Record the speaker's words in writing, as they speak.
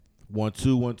1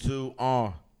 2 1 2.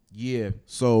 Yeah.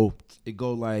 So it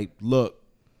go like, look.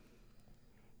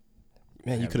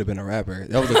 Man, you could have been a rapper.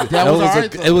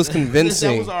 It was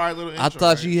convincing. That was all right little intro, I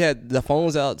thought right? you had the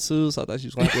phones out too, so I thought you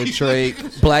was going to go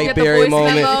Drake, Blackberry voice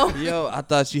moment. memo. Yo, I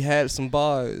thought you had some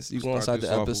bars. You going to start Start this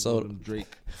the off with episode. one of them Drake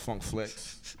Funk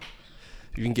Flex.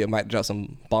 You can get Mike to drop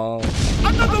some bombs.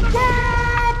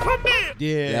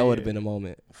 Yeah. That would have been a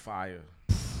moment. Fire.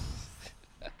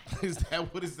 Is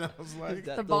that what it sounds like?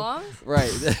 The bombs? Right.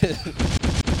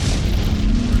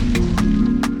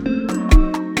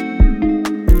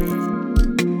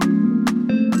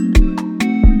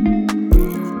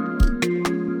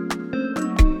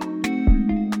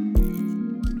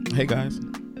 Hey guys.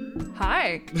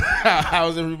 Hi.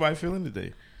 How's everybody feeling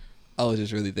today? I was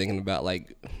just really thinking about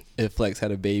like if Flex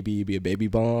had a baby, it'd be a baby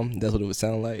bomb. That's what it would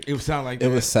sound like. It would sound like It that.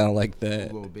 would sound like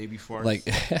that. Little baby farts. Like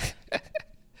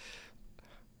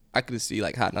I could see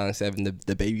like Hot 97,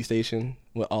 the baby station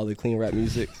with all the clean rap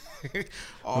music.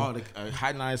 all the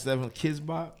Hot 97 Kids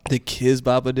Bop. The Kids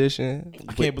Bop edition.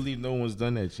 I can't believe no one's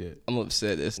done that yet. I'm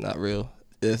upset it's not real.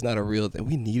 It's not a real thing.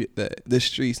 We needed that. The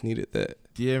streets needed that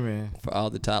Yeah, man. for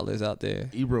all the toddlers out there.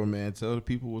 Ebro, man, tell the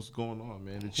people what's going on,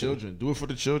 man. The children. Do it for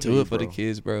the children. Do it for the Ebro.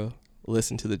 kids, bro.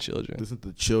 Listen to the children. Listen to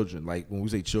the children. Like, when we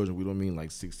say children, we don't mean like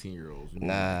 16-year-olds. We mean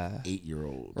Nah. like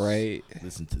 8-year-olds. Right.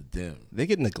 Listen to them. They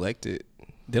get neglected.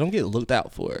 They don't get looked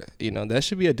out for. You know, that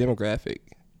should be a demographic.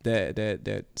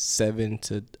 That 7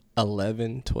 to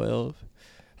 11, 12.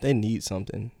 They need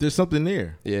something. There's something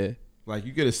there. Yeah. Like,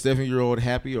 you get a 7-year-old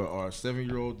happy or a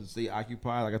 7-year-old to stay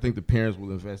occupied. Like, I think the parents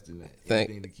will invest in that.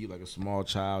 Anything to keep, like, a small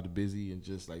child busy and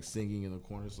just, like, singing in a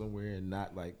corner somewhere and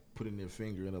not, like, putting their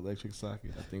finger in an electric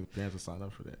socket. I think the parents will sign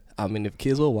up for that. I mean, if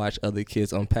kids will watch other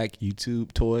kids unpack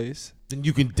YouTube toys, Then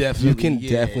you can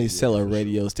definitely sell a for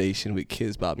radio sure. station with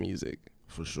Kids Bop music.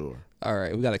 For sure. All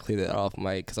right, we got to clear that off,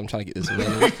 Mike, because I'm trying to get this money.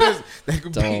 That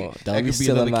could Don't that be could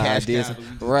stealing another my cash ideas. cow that we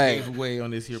just Right. gave away on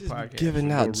this here podcast. Giving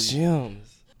for out no reason. gems.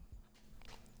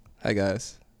 Hi,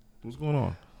 guys. What's going on?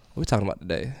 What we talking about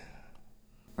today?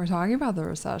 We're talking about the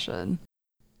recession.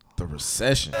 The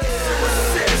recession.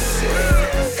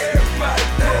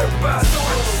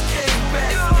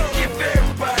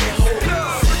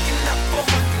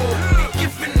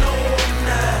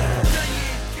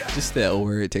 Just that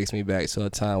word takes me back to a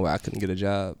time where I couldn't get a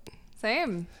job.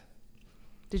 Same.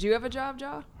 Did you have a job,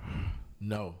 Jaw?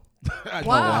 No.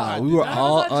 Wow. We were How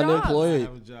all was that job? I unemployed.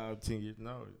 have a job 10 years.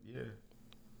 No, yeah.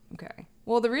 Okay.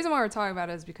 Well, the reason why we're talking about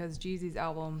it is because Jeezy's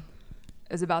album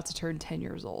is about to turn 10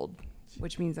 years old,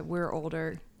 which means that we're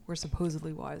older. We're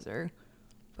supposedly wiser.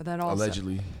 But then also...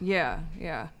 Allegedly. Yeah.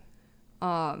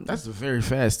 That's a very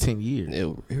fast 10 years.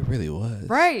 It really was.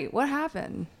 Right. What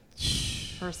happened?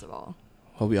 First of all.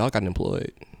 Well, we all got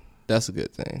employed. That's a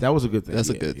good thing. That was a good thing. That's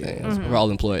a Yeah, good yeah. thing. Mm-hmm. We're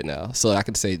all employed now. So I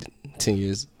could say 10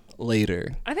 years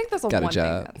later. I think that's the Got a one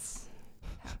job. thing that's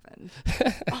happened.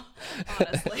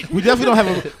 Honestly. We definitely don't have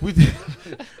a we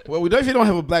definitely don't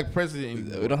have a black president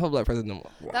anymore. We don't have a black president no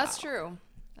more. Wow. That's true.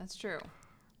 That's true.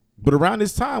 But around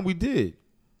this time we did.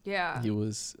 Yeah. He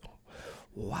was,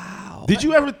 wow. Did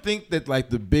you ever think that like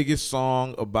the biggest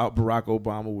song about Barack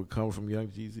Obama would come from Young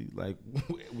Jeezy? Like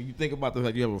when you think about the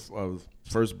fact you have a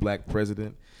first black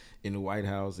president in the White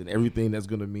House and everything that's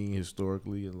going to mean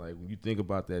historically, and like when you think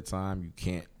about that time, you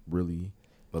can't really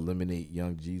eliminate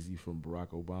Young Jeezy from Barack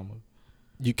Obama.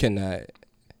 You cannot.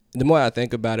 The more I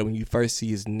think about it, when you first see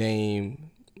his name,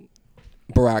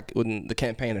 Barack, when the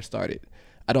campaign had started,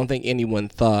 I don't think anyone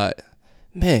thought,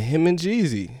 man, him and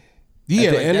Jeezy. Yeah,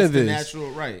 At the like, end that's of the this, natural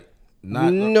right.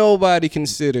 Not nobody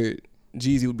considered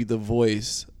Jeezy would be the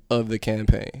voice of the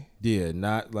campaign. yeah,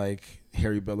 not like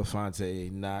Harry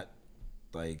Belafonte, not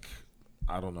like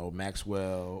I don't know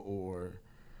Maxwell or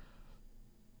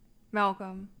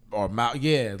Malcolm.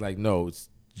 yeah, like no, it's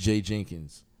Jay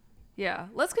Jenkins. Yeah.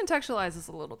 Let's contextualize this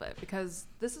a little bit because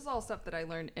this is all stuff that I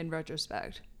learned in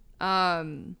retrospect.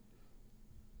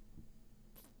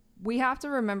 We have to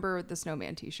remember the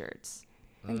snowman t-shirts.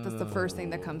 I think that's the first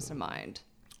thing that comes to mind.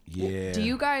 Yeah. Do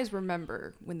you guys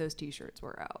remember when those t-shirts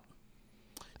were out?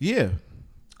 Yeah.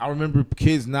 I remember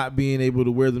kids not being able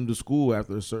to wear them to school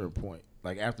after a certain point.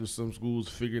 Like after some schools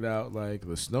figured out like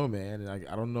the snowman, and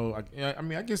I don't know. I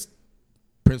mean, I guess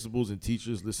principals and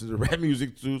teachers listen to rap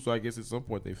music too, so I guess at some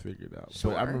point they figured out.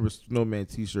 Sure. But I remember snowman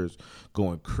t-shirts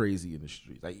going crazy in the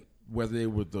street. Like whether they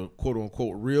were the quote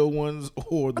unquote real ones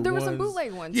or the There were ones, some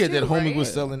bootleg ones yeah, too, that homie right?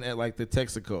 was selling at like the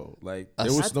Texaco. Like there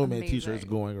were That's snowman amazing. t-shirts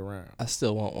going around. I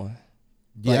still want one.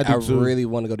 Yeah, Like, I do too. really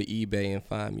want to go to eBay and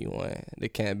find me one. They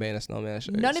can't ban a snowman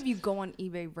shirt. None of you go on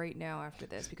eBay right now after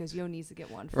this because Yo needs to get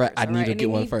one first. Right, I all need to And get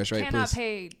then one you first, right, Cannot please.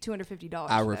 pay $250.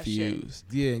 I for that shit. refuse.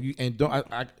 Yeah, and don't.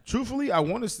 I truthfully, I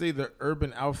want to say the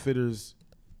Urban Outfitters.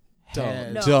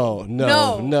 had- No.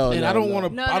 No. And I don't want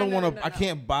to. No, I don't no, want to. no, I no.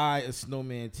 can't buy a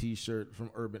snowman T-shirt from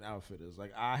Urban Outfitters.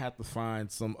 Like I have to find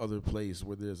some other place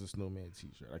where there's a snowman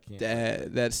T-shirt. I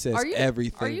can't. That says Are you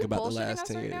everything about the bullshitting last us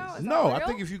 10 right years. now? Is No, that I real?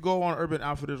 think if you go on Urban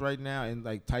Outfitters right now and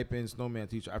like type in snowman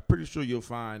T-shirt, I'm pretty sure you'll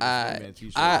find a snowman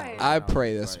T-shirt. on I Urban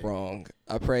pray Outfitters, that's like- wrong.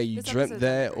 I pray you This dreamt episode's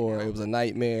that over or right now. it was a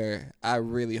nightmare. I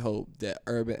really hope that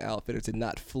Urban Outfitters did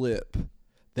not flip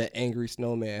that angry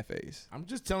snowman face. I'm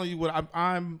just telling you what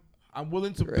I'm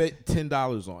willing to Right. bet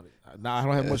 $10 on it. Now I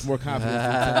don't have much more confidence,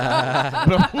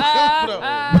 in $10,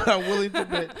 but I'm willing to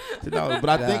bet $10. But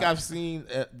I think Nah. I've seen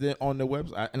on their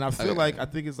website, and I feel Okay. like I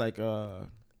think it's like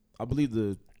I believe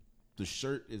the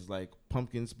shirt is like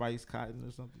pumpkin spice cotton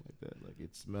or something like that. Like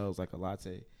it smells like a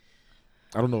latte.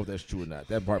 I don't know if that's true or not.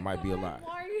 That part might be a lie.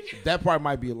 Why are you doing That part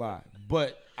might be a lie.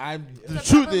 But the It's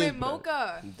a truth is, peppermint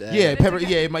mocha? That- yeah, It's pepper.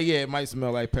 okay. Yeah, it might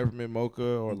smell like peppermint mocha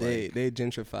or They like. they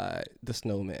gentrified the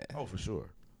snowman. Oh, for sure.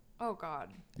 Oh God.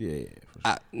 Yeah, for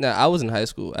sure. I was in high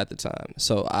school at the time,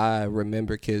 so I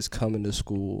remember kids coming to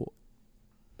school,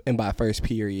 and by first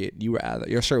period,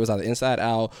 your shirt was either inside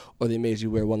out or they made you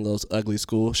wear one of those ugly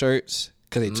school shirts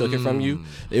because they took it from you.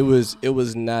 It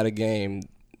was not a game.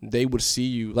 They would see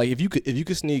you like if you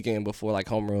could sneak in before like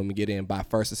homeroom and get in by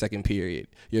first or second period,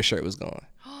 your shirt was gone.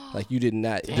 Like you did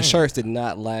not. The shirts did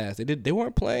not last. They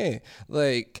weren't playing.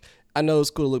 Like I know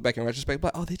it's cool to look back in retrospect,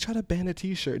 but they tried to ban a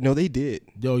T-shirt. No, they did.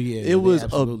 Oh yeah, It was a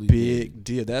absolutely big did.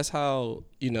 deal. That's how,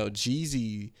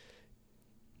 Jeezy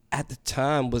at the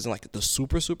time wasn't like the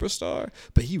superstar,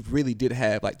 but he really did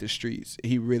have like the streets.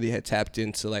 He really had tapped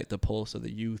into like the pulse of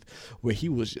the youth where he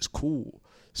was just cool.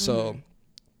 So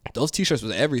those T-shirts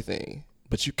was everything,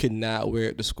 but you could not wear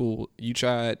it to school. You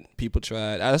tried, people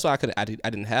tried. That's why I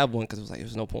didn't have one because it was like,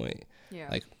 there's no point. Yeah.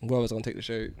 Like, where was I going to take the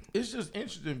shirt? It's just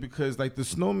interesting because like the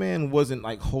snowman wasn't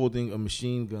like holding a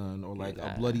machine gun or like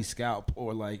Nah. a bloody scalp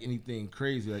or like anything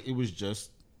crazy. Like it was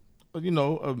just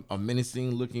a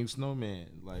menacing looking snowman.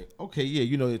 Like okay,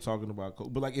 yeah, they're talking about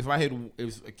coke. But like if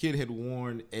a kid had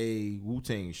worn a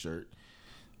Wu-Tang shirt,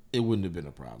 it wouldn't have been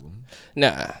a problem.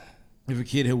 Nah. If a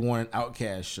kid had worn an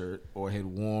Outkast shirt or had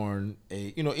worn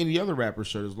any other rapper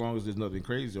shirt, as long as there's nothing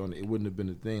crazy on it, it wouldn't have been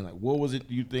a thing. Like, what was it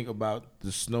you think about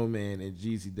the Snowman and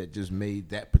Jeezy that just made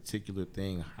that particular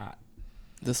thing hot?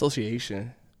 The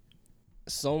association.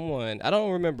 Someone, I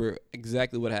don't remember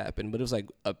exactly what happened, but it was like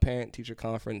a parent-teacher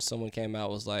conference. Someone came out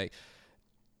was like,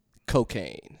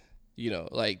 cocaine.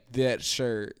 Like that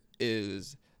shirt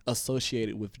is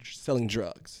associated with selling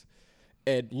drugs.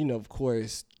 And, of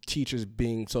course, teachers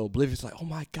being so oblivious, like, oh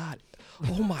my God,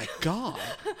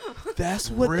 that's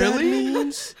what that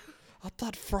means? I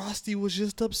thought Frosty was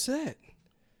just upset.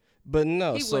 But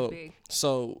no, He would be.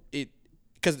 so it,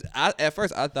 because at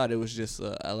first I thought it was just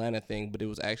a Atlanta thing, but it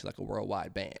was actually like a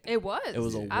worldwide ban. It was. It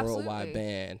was a Absolutely. worldwide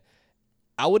ban.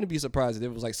 I wouldn't be surprised if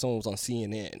it was like someone was on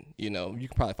CNN. You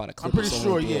could probably find a clip. I'm pretty of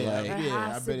sure, someone being yeah. like, It I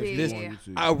has bet to if be. you go on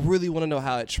YouTube. I really want to know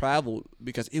how it traveled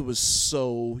because it was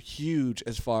so huge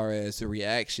as far as the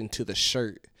reaction to the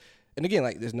shirt. And again,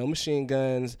 like there's no machine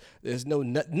guns, there's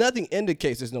nothing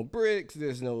indicates there's no bricks,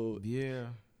 there's no yeah.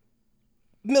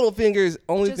 middle fingers.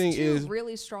 Only Just thing two is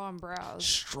really strong brows.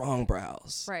 strong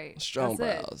brows. Right, Strong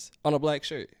that's it. brows on a black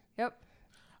shirt. Yep.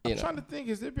 You I'm know. trying to think,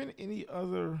 has there been any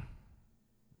other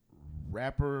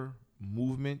rapper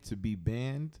movement to be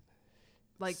banned?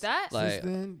 Like that? Like,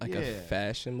 then? like Yeah. a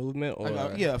fashion movement or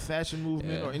A fashion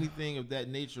movement Yeah. or anything of that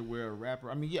nature where a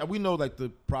rapper, we know like the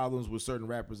problems with certain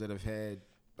rappers that have had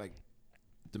like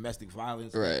domestic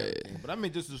violence. and Right. everything.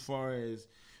 But just as far as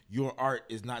your art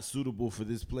is not suitable for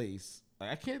this place,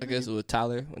 like I can't I think guess it was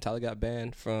Tyler when Tyler got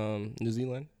banned from New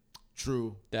Zealand.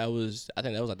 true. I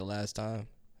think that was like the last time.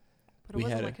 But we it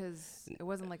wasn't had like it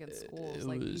wasn't like in schools. It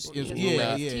Like was- people it was- just yeah,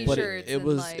 wear yeah. But T-shirts it and,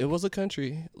 was like, it was a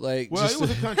country. Like Well, just, it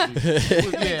was a country. It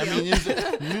was,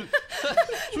 yeah,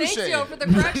 Thanks, touche. Joe, for the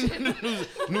correction.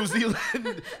 New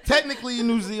Zealand, technically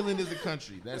New Zealand is a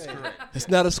country. That's correct. it's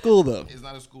not a school though. It's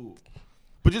not a school.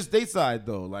 But just stateside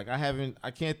though, like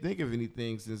I can't think of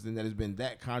anything since then that has been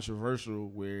that controversial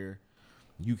where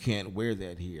you can't wear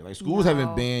that here. Like schools No.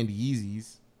 haven't banned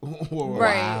Yeezys or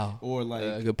Right. Wow. or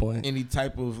like Good point. any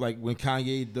type of like when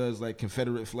Kanye does like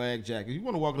Confederate flag jacket. You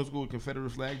want to walk into school with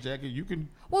Confederate flag jacket, you can.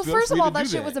 Well, feel first of free all, to that do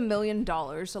shit was $1 million.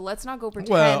 So let's not go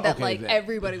pretend Well, that okay, like that-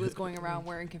 everybody was going around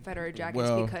wearing Confederate jackets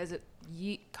Well, because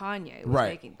Kanye was right,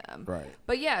 making them. right.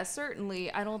 But yeah,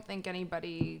 certainly, I don't think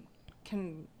anybody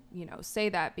can say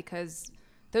that because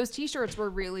those T-shirts were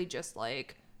really just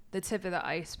like the tip of the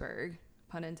iceberg,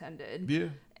 pun intended. Yeah.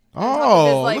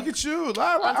 Oh, Look at you. On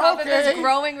top of his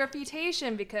growing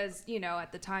reputation, because,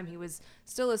 at the time he was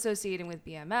still associating with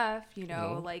BMF,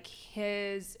 like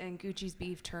his and Gucci's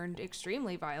beef turned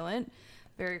extremely violent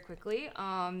very quickly.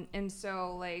 And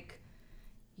so, like,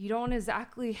 you don't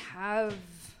exactly have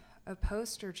a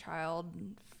poster child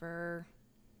for,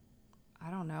 I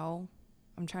don't know.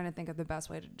 I'm trying to think of the best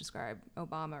way to describe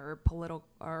Obama or political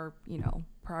or,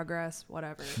 progress,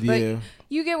 whatever. Yeah. But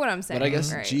you get what I'm saying. But I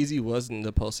guess right? Jeezy wasn't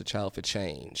the poster child for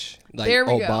change, like There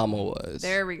we Obama go. was.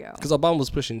 There we go. Because Obama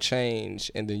was pushing change,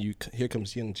 and then here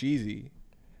comes young Jeezy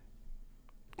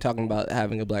talking about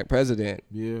having a black president.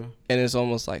 Yeah. And it's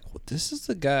almost like, well, this is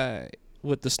the guy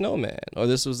with the snowman, or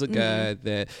this was the guy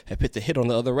that had put the hit on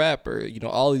the other rapper.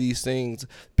 All of these things,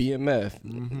 BMF.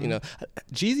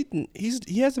 Jeezy,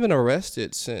 he hasn't been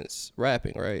arrested since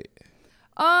rapping, right?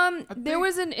 There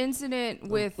was an incident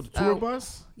with the tour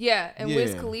bus. Yeah, and Yeah.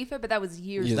 Wiz Khalifa, but that was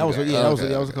years Yeah, ago.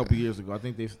 That was a couple years ago. I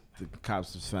think the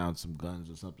cops just found some guns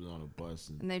or something on a bus.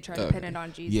 And they tried to pin it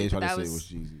on Jeezy. Yeah, they tried but to that say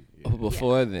was it was Jeezy. Yeah. But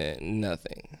before then,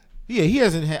 nothing. Yeah, he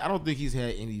hasn't had. I don't think he's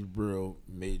had any real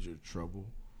major trouble.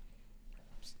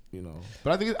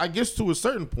 But I guess to a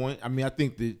certain point, I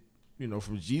think that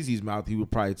from Jeezy's mouth, he would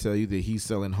probably tell you that he's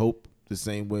selling hope the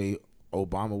same way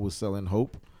Obama was selling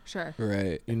hope. Sure.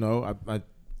 Right.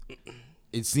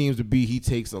 It seems to be he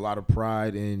takes a lot of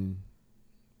pride in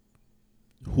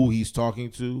who he's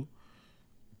talking to,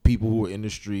 people who are in the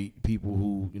street, people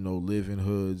who live in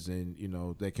hoods and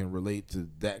that can relate to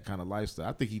that kind of lifestyle.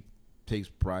 I think he takes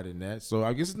pride in that. So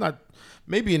I guess it's not.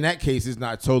 Maybe in that case, it's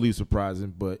not totally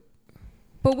surprising, but.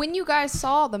 But when you guys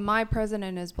saw the My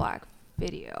President is Black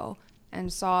video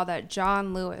and saw that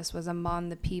John Lewis was among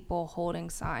the people holding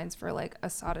signs for like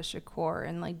Assata Shakur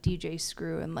and like DJ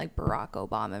Screw and like Barack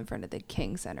Obama in front of the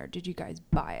King Center, did you guys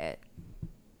buy it?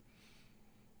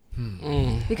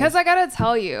 Because I gotta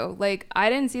tell you, like,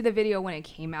 I didn't see the video when it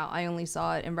came out. I only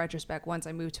saw it in retrospect once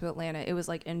I moved to Atlanta. It was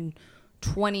like in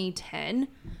 2010.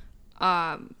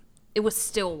 It was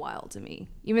still wild to me,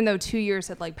 even though 2 years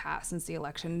had like passed since the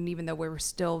election, and even though we were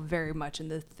still very much in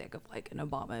the thick of like an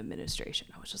Obama administration.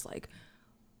 I was just like,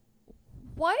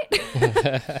 what?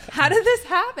 How did this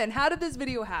happen? How did this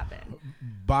video happen?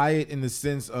 Buy it in the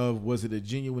sense of, was it a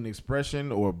genuine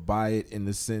expression, or buy it in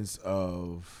the sense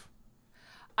of?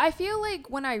 I feel like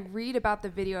when I read about the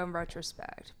video in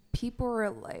retrospect, people are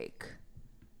like,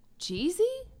 Jeezy?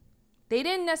 They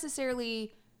didn't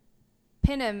necessarily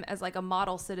pin him as like a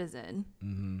model citizen.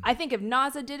 I think if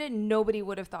NASA did it, nobody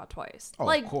would have thought twice. Oh,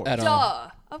 like, of course. duh.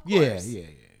 Of course. Yeah.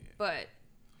 But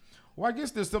Well, I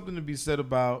guess there's something to be said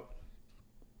about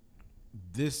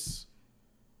this.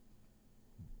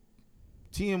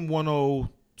 TM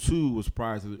 102 was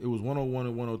prior to it was 101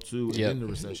 and 102 and then the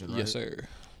recession, right? Yes, sir.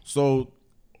 So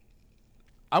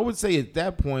I would say at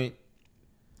that point,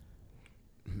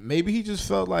 maybe he just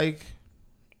felt like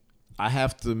I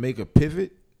have to make a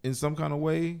pivot in some kind of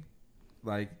way.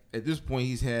 Like at this point,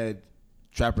 he's had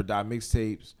Trap or Die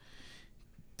mixtapes.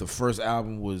 The first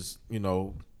album was,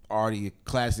 already a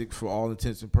classic for all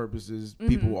intents and purposes.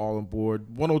 People were all on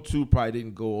board. 102 probably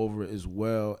didn't go over as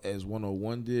well as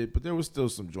 101 did, but there was still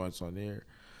some joints on there.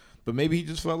 But maybe he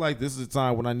just felt like this is a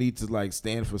time when I need to like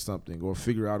stand for something or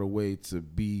figure out a way to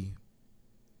be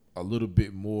a little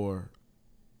bit more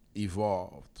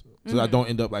evolved, so I don't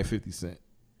end up like 50 Cent,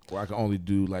 where I can only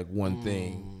do like one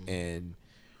thing, and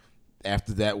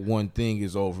after that one thing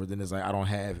is over, then it's like I don't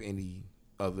have any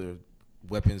other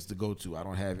weapons to go to. I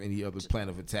don't have any other plan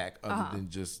of attack other than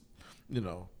just,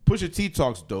 Pusha T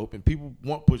talks dope, and people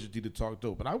want Pusha T to talk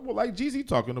dope, and I would like Jeezy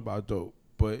talking about dope,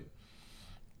 but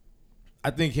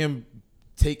I think him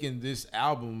taking this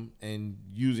album and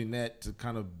using that to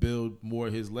kind of build more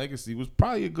of his legacy was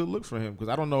probably a good look for him, because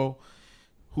I don't know,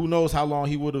 who knows how long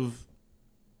he would have.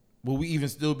 Will we even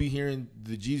still be hearing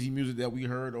the Jeezy music that we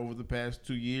heard over the past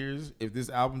 2 years if this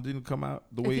album didn't come out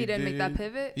the way it did? if he didn't make that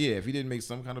pivot? Yeah, if he didn't make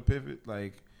some kind of pivot,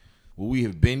 like, will we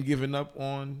have been giving up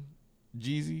on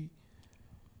Jeezy?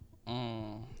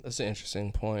 That's an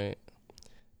interesting point.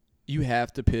 You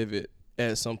have to pivot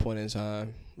at some point in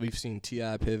time. We've seen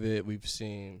T.I. pivot. We've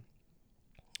seen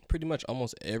pretty much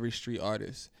almost every street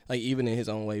artist. Like, even in his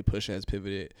own way, Pusha has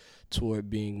pivoted toward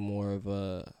being more of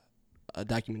a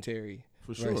documentary.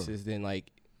 For sure. Versus then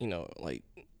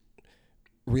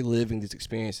reliving these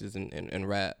experiences in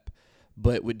rap.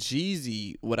 But with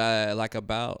Jeezy, what I like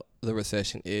about the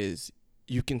recession is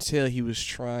you can tell he was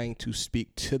trying to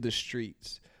speak to the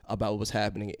streets about what was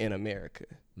happening in America.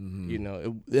 You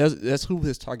know, that's who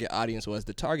his target audience was.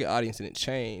 The target audience didn't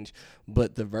change,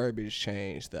 but the verbiage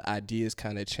changed. The ideas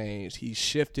kind of changed. He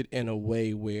shifted in a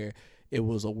way where it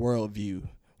was a worldview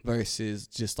versus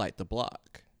just like the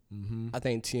block. I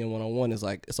think TN 101 is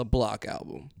like, it's a block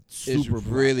album. It's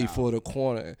really for the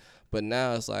corner. But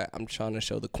now it's like, I'm trying to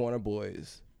show the corner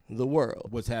boys the world.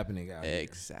 What's happening out here.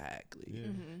 Exactly. Yeah.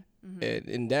 And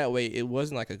in that way, it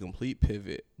wasn't like a complete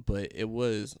pivot, but it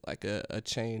was like a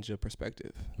change of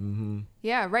perspective.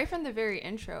 Yeah, right from the very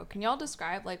intro. Can y'all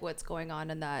describe like what's going on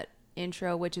in that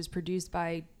intro, which is produced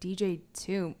by DJ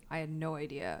Toomp? I had no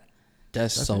idea.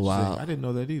 That's so wild. I didn't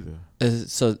know that either.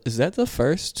 Is that the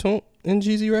first Toomp and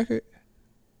Jeezy record?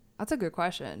 That's a good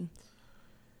question.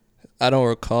 I don't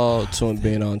recall Toomp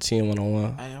being on TN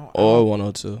 101 or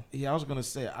 102. Yeah, I was gonna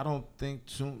say I don't think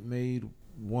Toomp made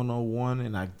 101,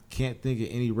 and I can't think of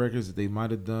any records that they might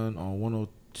have done on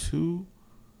 102.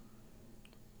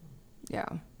 Yeah.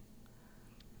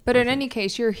 But in any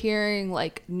case, you're hearing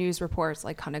like news reports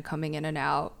like kind of coming in and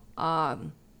out,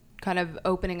 kind of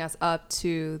opening us up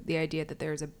to the idea that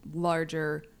there's a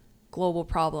larger global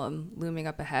problem looming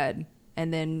up ahead.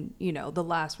 And then, you know, the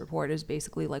last report is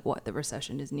basically like what the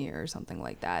recession is near or something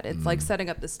like that. It's like setting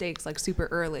up the stakes like super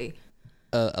early.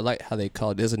 I like how they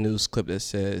call it. There's a news clip that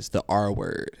says the R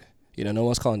word. You know, no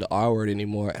one's calling the R word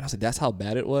anymore. And I was like, that's how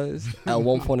bad it was at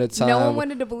one point in time. No one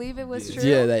wanted to believe it was true.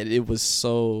 Yeah, that it was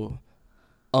so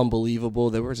unbelievable.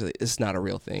 They were just like, it's not a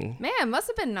real thing. Man, must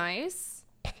have been nice.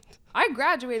 I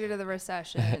graduated of the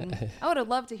recession. I would have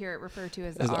loved to hear it referred to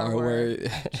as the R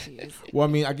word. Well, I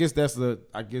mean, I guess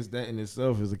that in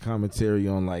itself is a commentary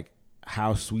on like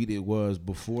how sweet it was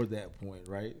before that point,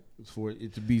 right? For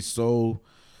it to be so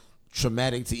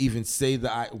traumatic to even say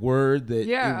the word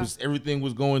that everything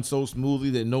was going so smoothly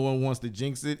that no one wants to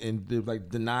jinx it, and they're like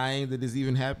denying that it's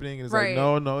even happening. And it's like,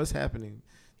 no, it's happening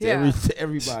to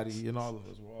everybody and all of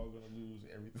us. We're all gonna lose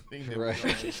everything.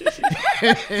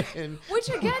 Which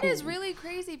again is really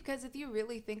crazy, because if you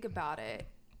really think about it,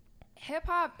 hip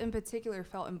hop in particular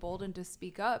felt emboldened to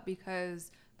speak up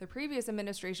because the previous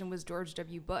administration was George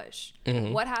W. Bush.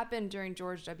 What happened during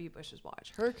George W. Bush's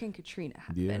watch? Hurricane Katrina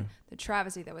happened. Yeah. The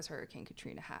travesty that was Hurricane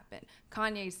Katrina happened.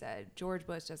 Kanye said George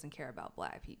Bush doesn't care about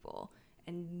black people.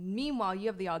 And meanwhile, you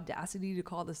have the audacity to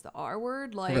call this the R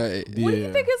word. Like, what do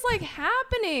you think is like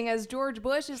happening as George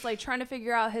Bush is like trying to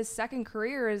figure out his second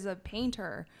career as a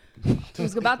painter?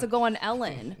 He's about to go on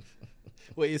Ellen.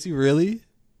 Wait, is he really?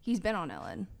 He's been on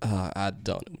Ellen. I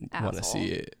don't want to see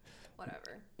it.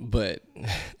 Whatever. But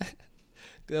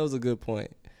that was a good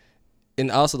point.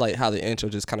 And also like how the intro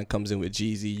just kind of comes in with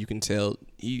Jeezy. You can tell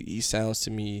he sounds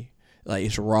to me like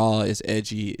it's raw, it's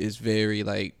edgy, it's very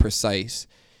like precise.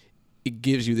 It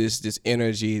gives you this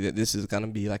energy that this is gonna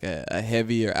be like a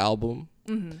heavier album.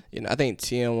 You know, I think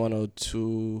TN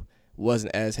 102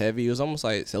 wasn't as heavy. It was almost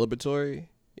like celebratory.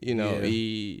 You know,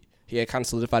 he had kind of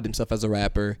solidified himself as a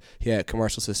rapper. He had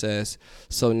commercial success.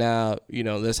 So now, you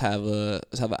know, let's have an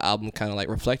album kind of like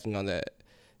reflecting on that.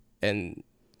 And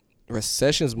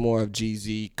Recession's more of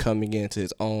Jeezy coming into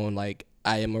his own, like,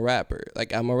 I am a rapper.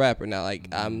 Like, I'm a rapper now. Like,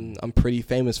 I'm pretty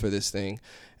famous for this thing.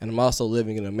 And I'm also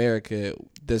living in America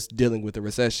that's dealing with the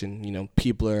recession. You know,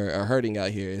 people are hurting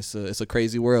out here. It's a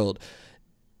crazy world.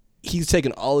 He's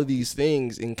taking all of these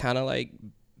things and kind of like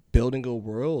building a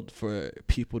world for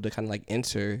people to kind of like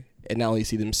enter and not only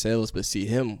see themselves but see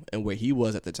him and where he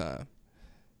was at the time.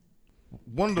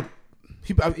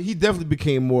 He definitely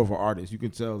became more of an artist. You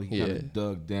can tell he kind of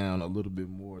dug down a little bit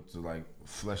more to like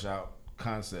flesh out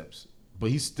concepts, but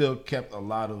he still kept a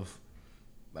lot of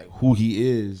like who he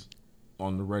is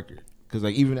on the record. Because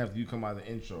like even after you come out of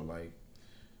the intro, like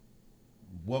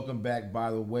Welcome Back,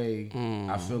 By the Way,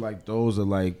 I feel like those are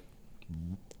like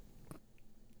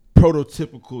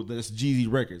prototypical. That's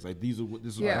Jeezy records. Like this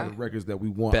is the records that we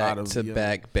want out of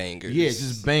back bangers. Yeah,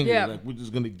 just bangers. Yeah. Like we're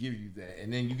just gonna give you that,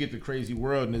 and then you get the Crazy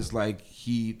World, and it's like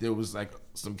there was like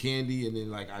some candy, and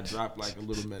then like I dropped like a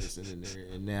little medicine in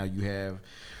there, and now you have,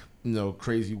 you know,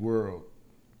 Crazy World,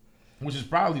 which is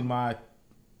probably my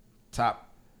top.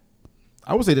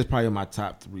 I would say that's probably my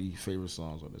top 3 favorite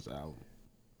songs on this album.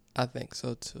 I think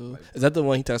so too. Like, is that the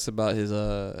one he talks about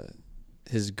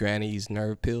his granny's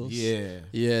nerve pills? Yeah.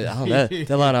 Yeah. I don't know,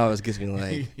 that line always gets me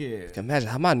like, imagine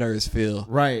how my nerves feel.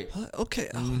 Right. Okay.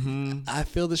 I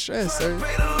feel the stress, sir.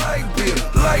 Light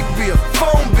bill,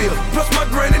 phone bill, plus my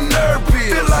granny nerve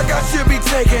pills. Feel like I should be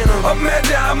taking them. I'm mad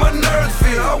how my nerves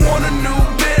feel. I want a new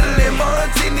Bentley. My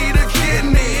auntie need a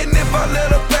kidney. And if I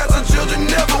let her pass, her children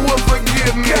never will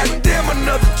forgive me. Goddamn,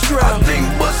 another trap. I think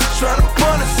Bush is trying to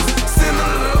punish us. Send a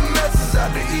little message out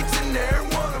to each and every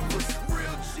one of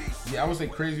us. Yeah, I would say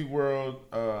Crazy World,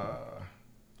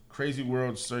 Crazy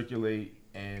World, Circulate,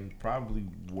 and probably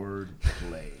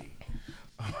Wordplay.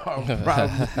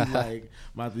 Probably like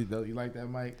my three. You like that,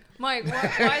 Mike? Mike,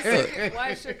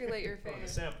 why circulate your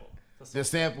face? Sample. The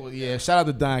sample, yeah. Shout out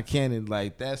to Don Cannon.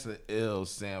 Like that's an ill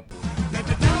sample. Let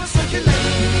the power circulate.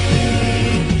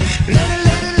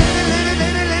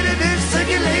 Let it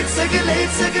circulate, circulate,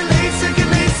 circulate,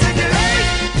 circulate, circulate.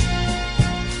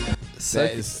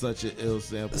 That is such an ill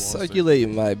sample. Circulate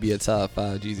might be a top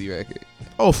 5 Jeezy record.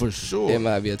 Oh, for sure. It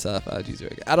might be a top 5 Jeezy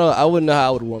record. I wouldn't know how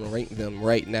I would want to rank them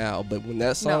right now, but when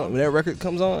that song, when that record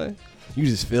comes on, you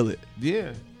just feel it.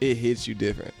 Yeah. It hits you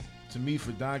different. To me,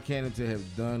 for Don Cannon to have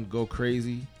done Go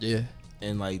Crazy, Yeah.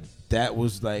 and like that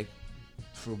was like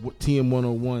for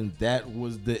TM101, that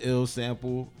was the ill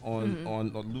sample on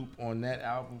a loop on that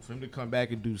album. For him to come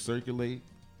back and do Circulate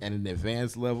at an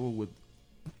advanced level with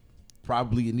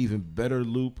probably an even better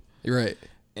loop, You're right.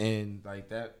 and like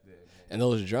that. And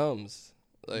those drums,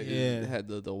 like it had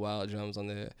the wild drums on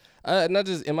there. Not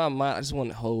just in my mind, I just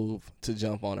want Hove to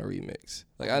jump on a remix.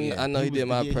 Like I know he did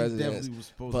My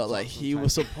Presidents, but like he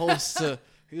was supposed to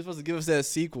give us that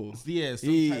sequel. Yeah,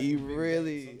 he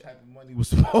really some type of money was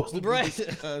supposed to be Right.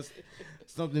 discussed.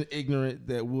 Something ignorant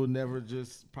that we'll never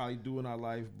just probably do in our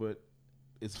life, but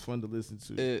it's fun to listen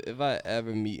to. If I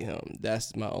ever meet him,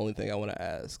 that's my only thing I want to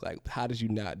ask. Like, how did you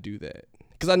not do that?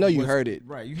 Because I know you heard it.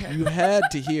 Right, You had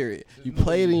to hear it. You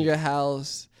played it in your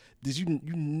house. Did you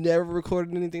never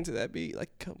recorded anything to that beat? Like,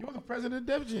 come You were on. the president of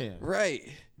Def Jam. Right.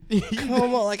 Come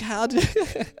on. Like, how did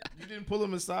You didn't pull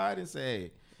him aside and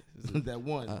say, hey, that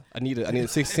one. I need a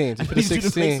 16. Just I put a need you to make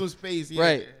 16. some space. Yeah,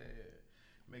 Right. yeah.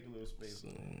 Make a little space.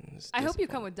 I hope you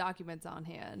come with documents on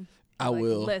hand. I Like,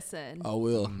 will. Listen. I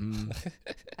will. Mm-hmm.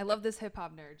 I love this hip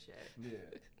hop nerd shit. Yeah.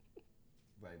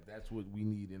 Like, that's what we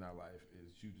need in our life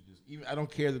is you to just, even, I don't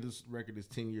care that this record is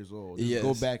 10 years old. Just Yes.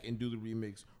 go back and do the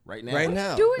remix right now. Right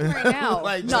now. Doing right now.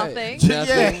 Like, Nothing.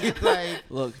 Yeah, like,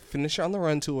 Look, finish her on the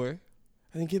run tour.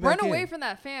 And then get Run back away in. from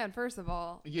that fan, first of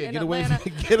all. yeah, in get Atlanta.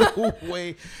 away. Get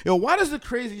away. Yo, why does the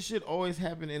crazy shit always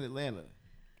happen in Atlanta?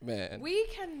 Man. We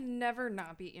can never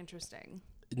not be interesting.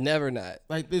 Never not.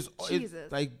 Like this,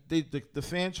 Jesus. like the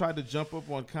fan tried to jump up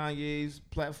on Kanye's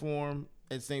platform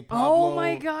at St. Pablo. Oh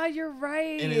my God, you're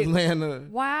right. In Atlanta.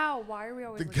 Wow, why are we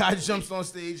always The looking guy at jumps on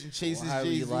stage and chases Why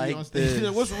we Jay-Z like on stage.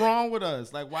 this? What's wrong with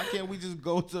us? Like, why can't we just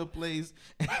go to a place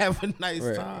and have a nice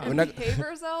Right. time? We're and not- behave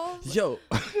ourselves? Yo,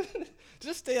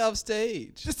 just stay off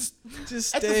stage. Just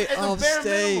Just stay off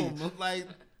stage. minimum. Like,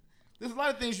 there's a lot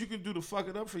of things you can do to fuck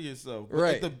it up for yourself. But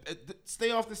Right.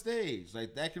 Stay off the stage.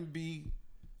 Like, that can be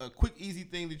a quick, easy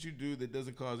thing that you do that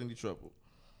doesn't cause any trouble.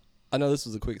 I know this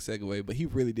was a quick segue, but he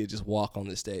really did just walk on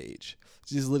the stage.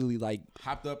 Just literally like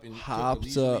Hopped up and Hopped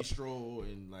took a leisurely up. stroll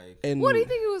and like. and What do you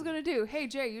think he was gonna do? Hey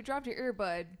Jay, you dropped your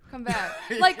earbud. Come back.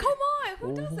 Like, come on,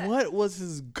 who does that? What was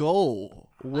his goal?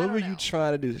 What don't were you know.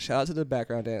 trying to do? Shout out to the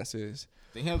background dancers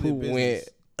They handle who their went business.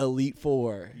 Elite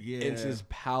Four Yeah. and just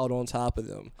piled on top of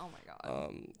them. Oh my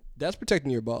God. That's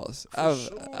protecting your boss.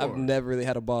 I've never really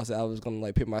had a boss that I was gonna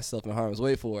like put myself in harm's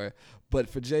way for, but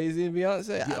for Jay-Z and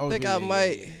Beyonce, I think I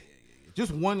might.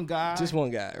 Just one guy. Just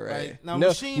one guy, right? Right. Now, no,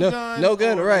 Machine no, Gun. no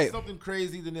gun, or right? Something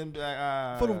crazy to them.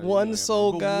 Like, For the one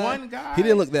soul but guy, One guy. he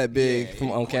didn't look that big Yeah,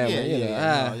 from on camera. Yeah, you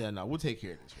know, yeah, no, we'll take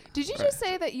care of this. Did you just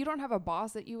say that you don't have a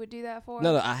boss that you would do that for?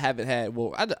 No, I haven't had.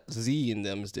 Well, Z and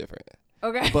them is different.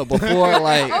 Okay. But before,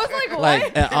 like, I was like, like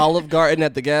what? at Olive Garden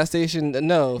at the gas station,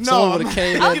 no, someone would have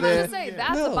came I in was there. about to say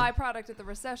that's No. a byproduct of the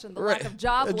recession, the Right. lack of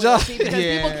job A job- loyalty, because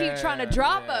people keep trying to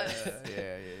drop us.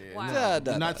 Yeah. Wow. Nah,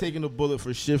 You're not taking a bullet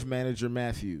for shift manager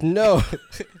Matthew. No,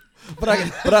 but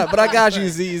I got you,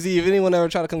 Z. If anyone ever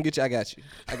try to come get you, I got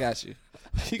you.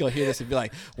 You gonna hear this and be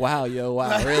like, "Wow,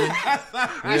 really?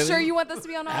 You sure you want this to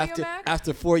be on Audio Mac?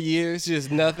 After 4 years,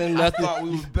 just nothing." I thought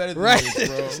we was better than Right.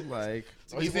 this, bro. Like,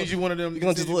 you think you one of them? You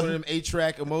gonna think just you one of look- them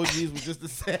 8-track emojis with just the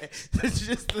sad,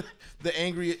 just the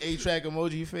angry 8-track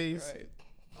emoji face? Right.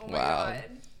 Oh my Wow. God.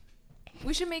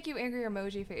 We should make you angry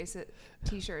emoji face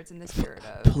t-shirts in the spirit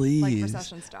of Please. like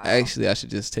recession style. Actually, I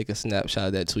should just take a snapshot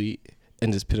of that tweet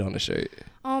and just put it on the shirt.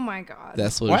 Oh my God.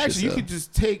 That's what Well, it should actually, you say. could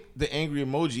just take the angry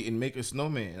emoji and make a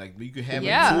snowman. Like, you could have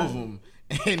Yeah. two of them,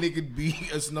 and it could be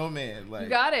a snowman. Like, You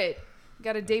got it.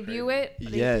 Got to debut it.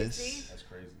 Yes. that's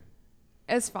crazy.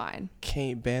 It's fine.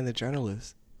 Can't ban the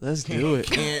journalists. Let's do it.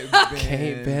 Can't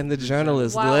Ban the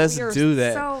journalists. Wow, Let's we are do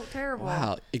that. So terrible.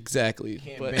 Wow, exactly.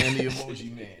 Can't But- ban the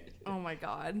emoji man. Oh my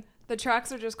God. The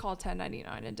tracks are just called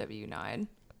 1099 and W9.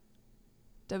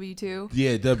 W2.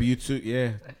 Yeah, W2.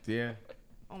 Yeah.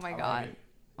 Oh my God.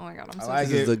 Oh my God. I'm so like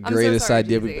This is it. the I'm so greatest sorry,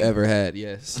 idea GZ. we've ever had.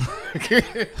 Yes.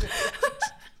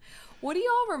 What do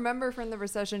y'all remember from the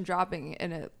recession dropping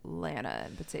in Atlanta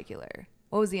in particular?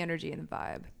 What was the energy and the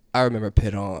vibe? I remember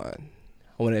Pit On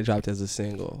when it dropped as a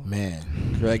single.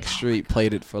 Man, Greg Street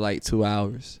played it for like 2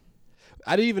 hours.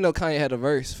 I didn't even know Kanye had a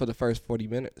verse for the first 40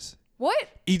 minutes. What?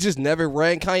 He just never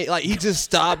ran Kanye. Like, he just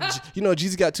stopped.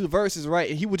 Jeezy got 2 verses,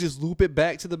 right? And he would just loop it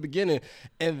back to the beginning.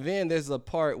 And then there's a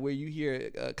part where you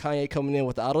hear Kanye coming in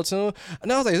with the auto-tune.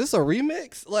 And I was like, is this a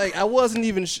remix? Like, I wasn't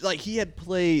even, he had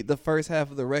played the first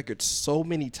half of the record so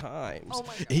many times. Oh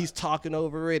my God. He's talking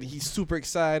over it. He's super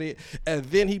excited. And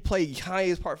then he played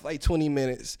Kanye's part for like 20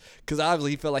 minutes. Because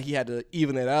obviously he felt like he had to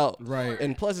even it out. Right.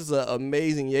 And plus it's an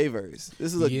amazing Ye verse.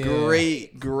 This is a Yeah.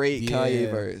 great Yeah.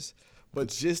 Kanye verse. But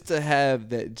just to have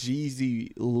that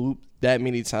Jeezy loop that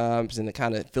many times and to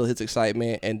kind of feel his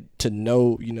excitement and to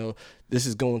know, this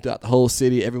is going throughout the whole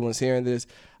city, everyone's hearing this.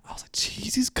 I was like,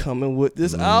 Jeezy's coming with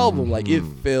this album. Like, it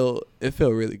felt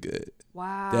really good.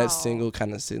 Wow. That single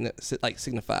kind of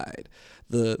signified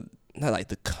the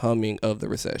coming of the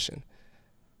recession.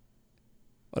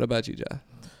 What about you, Ja?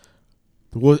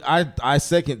 well, I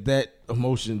second that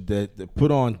emotion that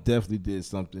Put On definitely did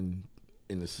something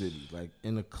in the city. Like,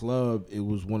 in the club, it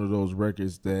was one of those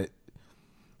records that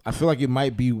I feel like it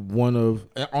might be one of,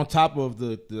 on top of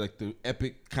the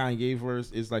epic Kanye verse,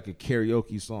 it's like a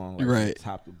karaoke song, like, Right. from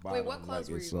top to bottom. Wait, what clubs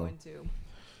like, were you so- going to?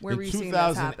 Where were in you seeing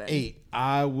this happen? 2008,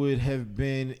 I would have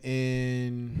been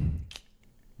in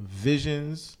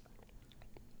Visions.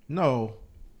 No,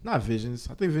 not Visions.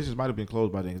 I think Visions might have been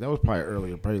closed by then. That was probably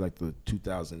earlier, probably like the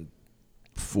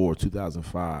 2004,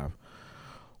 2005.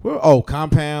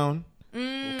 Compound.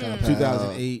 Compound.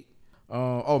 2008.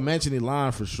 Mansion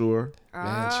Line for sure.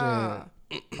 Ah,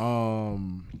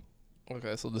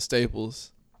 Okay, so the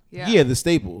staples. yeah. The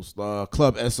staples.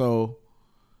 Club SO.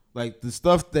 Like, the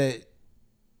stuff that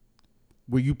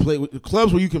where you play with the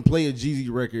clubs where you can play a Jeezy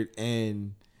record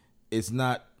and it's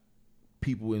not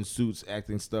people in suits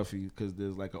acting stuffy because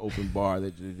there's like an open bar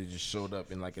that they just showed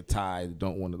up in like a tie that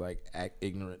don't want to like act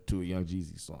ignorant to a Young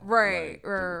Jeezy song. Right.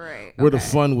 Where the Okay.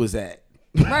 fun was at.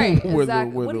 Right, Where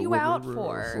exactly. What are the- you where the out real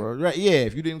for? flow- Right, yeah.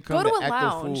 If you didn't come Go to to a act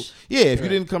a fool, lounge. if you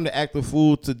didn't come to act a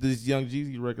fool to this Young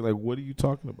Jeezy record, like, what are you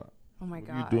talking about? Oh my What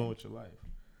are you God. doing with your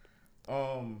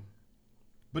life?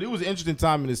 But it was an interesting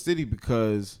time in the city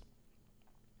because,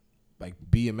 like,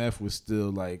 BMF was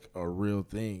still like a real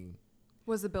thing.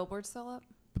 Was the billboard still up?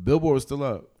 The Billboard was still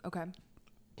up. Okay.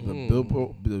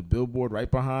 The Billboard right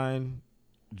behind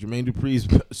Jermaine Dupri's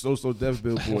So Def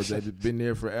billboard that had been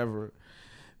there forever.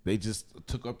 They just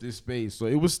took up this space. So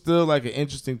it was still like an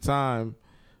interesting time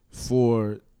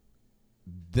for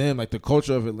them. Like, the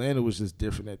culture of Atlanta was just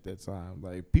different at that time.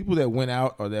 Like, people that went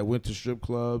out or that went to strip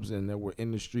clubs and that were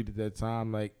in the street at that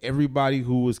time, like, everybody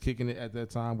who was kicking it at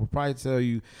that time would probably tell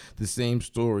you the same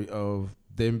story of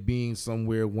them being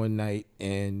somewhere one night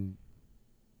and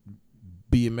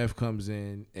BMF comes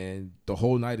in and the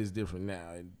whole night is different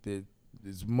now. And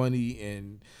there's money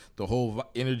and the whole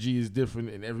energy is different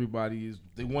and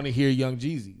they want to hear Young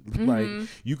Jeezy. Like,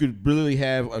 you could really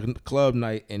have a club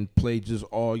night and play just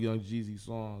all Young Jeezy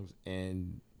songs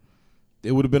and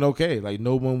it would have been okay. Like,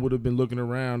 no one would have been looking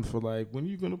around for like, when are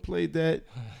you going to play that?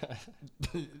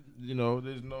 You don't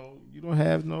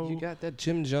have no. You got that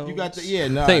Jim Jones. You got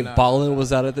I think Ballin'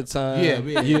 was out at the time. Yeah.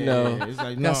 It's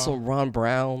like, no. Got some Ron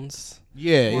Browns.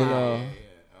 Yeah, You know,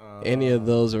 any of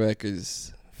those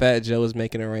records. Fat Joe was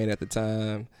making it rain at the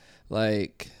time.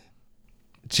 Like,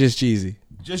 just Jeezy.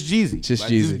 Just Jeezy. Just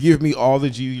Like, Jeezy. Just give me all the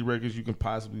Jeezy records you can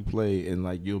possibly play, and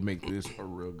like, you'll make this a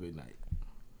real good night.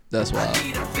 That's why.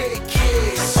 Need a big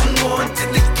kid. I'm going to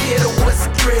the ghetto, what's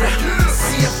greater?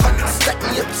 See if I can stack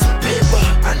me up some paper.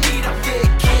 I need a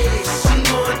big kid. I'm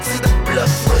going to the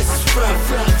bluff, what's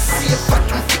rough? See if I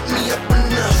can pick me up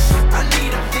enough. I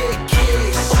need a big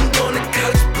kid. I'm going to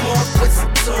College Park, what's the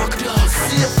talk?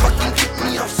 See if I can get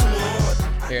me off some hard.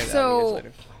 Hearing that years So,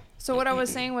 later. so what I was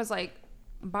saying was, like,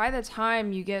 by the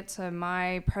time you get to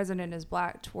My President is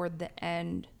Black toward the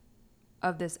end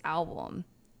of this album,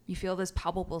 you feel this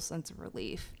palpable sense of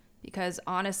relief. Because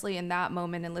honestly, in that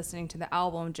moment and listening to the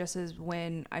album, just as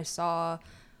when I saw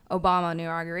Obama on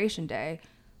Inauguration Day,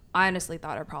 I honestly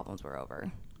thought our problems were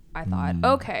over. I thought,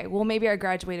 okay, well, maybe I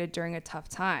graduated during a tough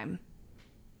time,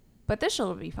 but this shit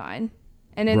will be fine.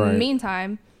 And in the Right.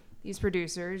 meantime, these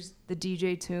producers, the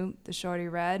DJ Toomp, the Shorty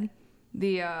Red,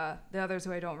 the others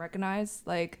who I don't recognize,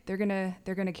 like, they're gonna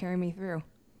carry me through.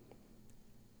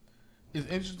 It's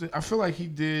interesting. I feel like he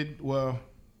did well.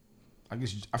 I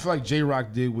feel like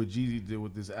J-Rock did what Jeezy did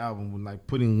with this album, when like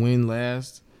putting Win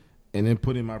last and then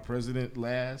putting My President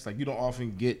last. Like, you don't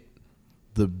often get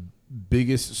the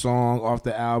biggest song off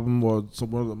the album, or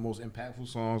one of the most impactful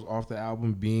songs off the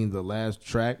album, being the last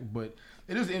track. But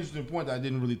it is an interesting point that I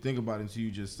didn't really think about until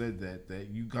you just said that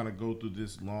you kind of go through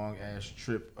this long ass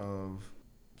trip of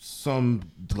some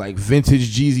like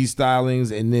vintage Jeezy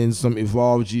stylings and then some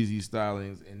evolved Jeezy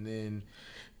stylings, and then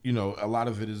a lot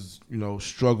of it is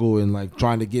struggle and like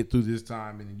trying to get through this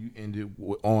time, and then you end it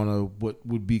on a what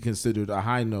would be considered a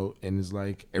high note, and it's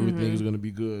like everything is going to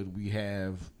be good. We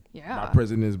have my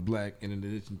president is black, and in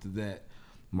addition to that,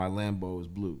 my Lambo is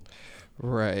blue.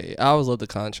 Right. I always love the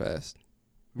contrast.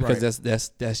 Because that's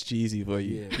Jeezy for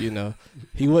you,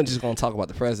 He wasn't just gonna talk about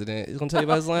the president. He's gonna tell you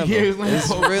about his Lambo. Yeah, his Lambo.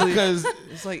 It's really, because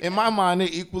it's like in my mind, they're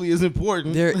equally as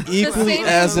important. They're equally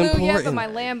as important. Yeah, but my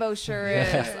Lambo sure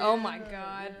is. Oh my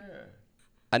god.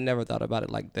 I never thought about it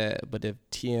like that. But if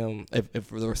if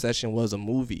the recession was a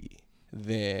movie,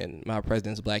 then My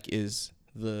President's Black is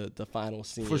the final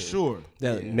scene for sure.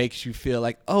 That makes you feel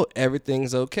like, oh,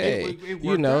 everything's okay. It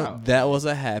worked out. That was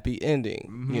a happy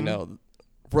ending. Mm-hmm.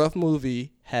 Rough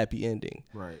movie, happy ending.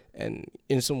 Right. And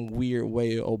in some weird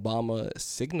way, Obama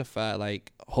signified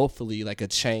like hopefully like a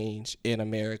change in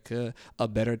America. A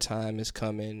better time is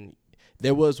coming.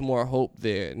 There was more hope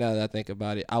there. Now that I think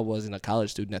about it, I wasn't a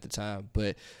college student at the time,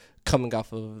 but coming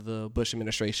off of the Bush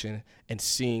administration and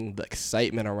seeing the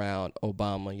excitement around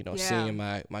Obama, seeing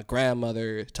my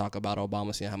grandmother talk about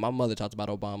Obama, seeing how my mother talked about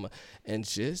Obama, and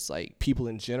just like people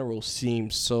in general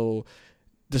seemed so,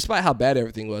 despite how bad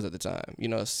everything was at the time,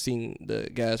 seeing the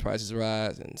gas prices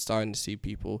rise and starting to see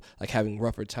people like having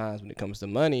rougher times when it comes to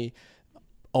money,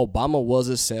 Obama was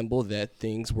a symbol that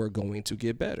things were going to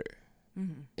get better.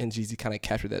 Mm-hmm. And Jeezy kind of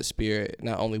captured that spirit,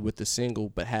 not only with the single,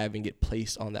 but having it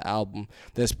placed on the album.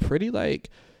 That's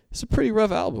it's a pretty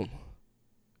rough album.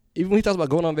 Even when he talks about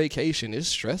going on vacation, it's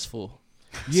stressful.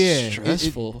 Yeah,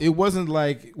 stressful. It wasn't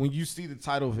like when you see the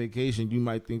title Vacation, you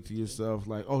might think to yourself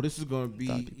like, "Oh, this is going to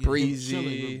be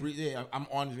breezy." Yeah, I'm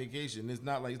on vacation. It's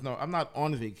not like no, I'm not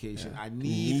on vacation. I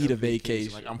need a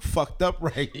vacation. Like I'm fucked up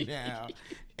right now,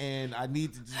 and I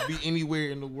need to just be anywhere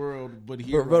in the world but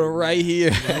here. But right here,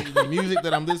 the music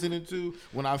that I'm listening to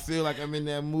when I feel like I'm in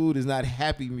that mood is not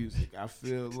happy music. I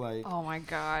feel like, oh my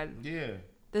god, yeah.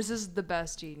 This is the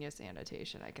best Genius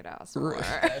annotation I could ask for.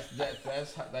 That's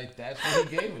what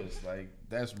he gave us. Like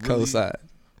that's really co-side.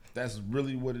 That's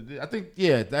really what it is. I think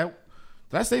did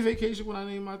I say Vacation when I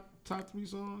named my top 3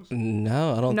 songs?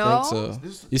 No, I don't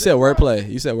think so. You said wordplay.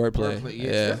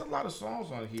 Yeah. There's a lot of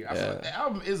songs on here. I feel like the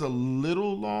album is a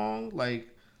little long. Like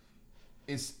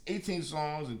it's 18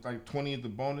 songs and like 20 at the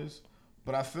bonus,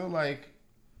 but I feel like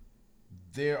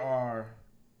there are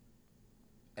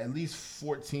at least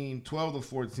 12 to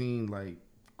 14 like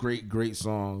great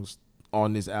songs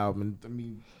on this album. I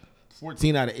mean,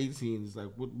 14 out of 18 is like,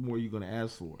 what more are you gonna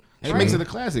ask for? And it makes it a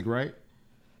classic, right?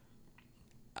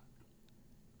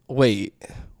 Wait.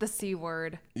 The C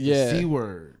word. Yeah. The C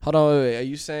word. Hold on, wait. Are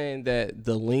you saying that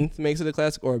the length makes it a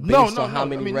classic, or based on how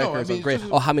many records are great?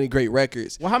 Or how many great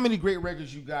records? Well, how many great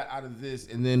records you got out of this,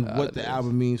 and then what the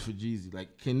album means for Jeezy?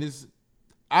 Like, can this?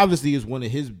 Obviously, is one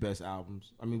of his best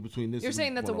albums. I mean, between this, you're and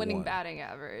saying that's a winning 101. batting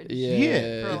average.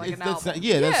 Yeah, for like an album.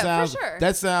 That sounds. For sure.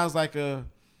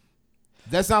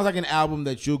 That sounds like an album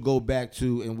that you'll go back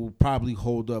to and will probably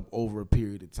hold up over a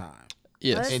period of time.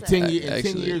 Yes, and 10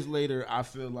 years later, I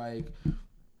feel like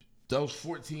those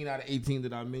 14 out of 18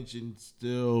 that I mentioned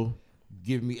still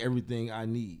give me everything I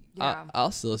need. Yeah.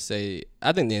 I'll still say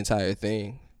I think the entire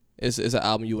thing is an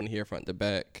album you want to hear front to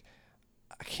back.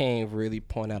 I can't really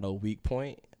point out a weak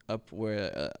point up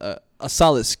where a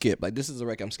solid skip. Like, this is a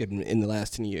record I'm skipping in the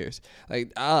last 10 years.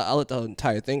 Like, I'll let the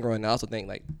entire thing run. I also think,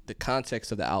 like, the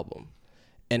context of the album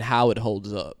and how it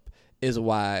holds up is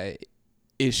why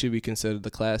it should be considered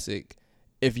the classic.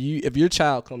 If your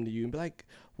child come to you and be like,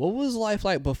 what was life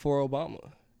like before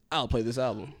Obama? I'll play this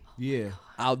album. Yeah.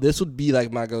 This would be,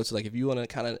 like, my go-to. Like, if you want to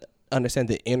kind of understand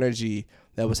the energy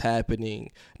that was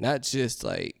happening, not just,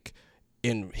 like,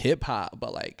 in hip-hop,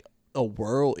 but, like, a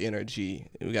world energy.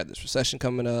 We got this recession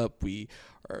coming up. We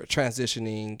are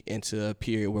transitioning into a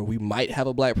period where we might have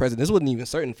a black president. This wasn't even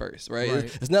certain first, right?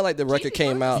 It's not like the record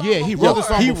came out. Yeah, he wrote the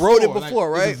song. He wrote it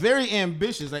before, like, right? It's very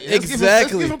ambitious. Like,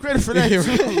 exactly. Let's give him credit for that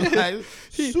too. Like,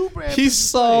 super ambitious. He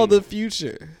saw the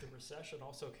future. The recession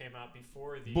also came out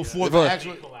before the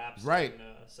actual collapse right. in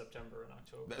September and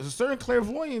October. There's a certain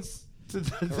clairvoyance to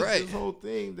this whole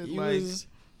thing that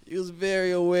He was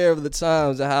very aware of the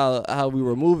times and how we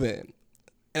were moving.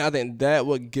 And I think that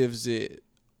what gives it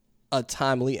a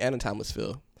timely and a timeless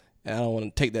feel. And I don't want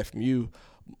to take that from you,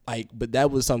 Ike, but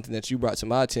that was something that you brought to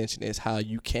my attention, is how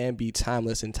you can be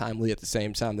timeless and timely at the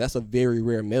same time. That's a very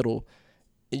rare middle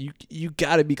You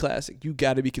gotta be classic. You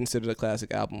gotta be considered a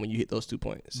classic album when you hit those 2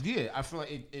 points. Yeah, I feel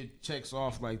like it checks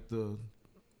off like the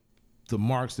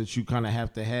marks that you kind of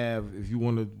have to have if you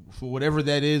want to, for whatever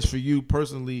that is for you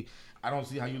personally. I don't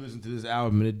see how you listen to this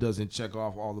album and it doesn't check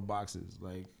off all the boxes.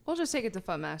 Like, We'll just take it to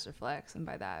Fun Master Flex, and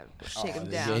by that, shake him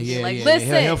yeah, down. Be yeah, like, yeah,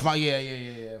 listen. He'll find,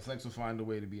 yeah. Flex will find a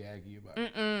way to be aggy about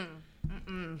it.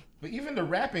 But even the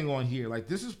rapping on here, like,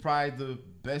 this is probably the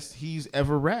best he's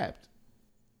ever rapped.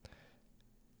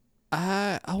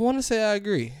 I want to say I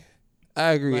agree.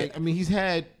 Like, I mean,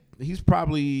 he's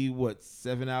probably what,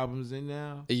 7 albums in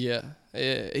now. Yeah.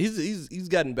 He's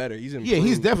gotten better. He's improved. Yeah,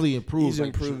 he's definitely improved. He's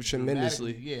improved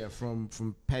tremendously. Yeah, from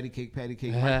patty cake.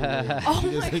 Oh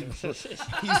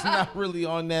He's not really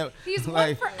on that. He's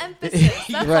like, one for emphasis.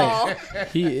 That's all.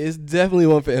 He is definitely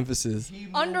one for emphasis. he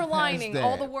moved Underlining past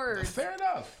all that. the words. Fair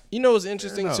enough. You know what's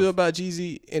interesting enough. too about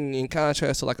Jeezy, in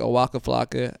contrast to like a Waka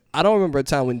Flocka? I don't remember a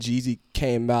time when Jeezy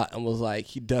came out and was like,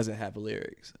 he doesn't have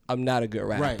lyrics. I'm not a good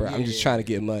rapper. Right, I'm yeah, just yeah, trying to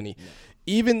get money. Yeah.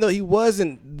 Even though he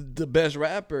wasn't the best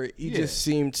rapper, he just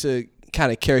seemed to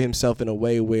kind of carry himself in a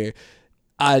way where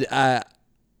I'm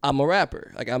a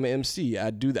rapper. Like, I'm an MC.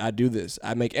 I do this.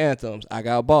 I make anthems. I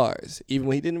got bars. Even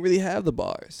when he didn't really have the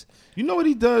bars. You know what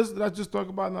he does that I just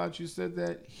talked about now that you said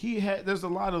that? There's a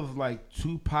lot of like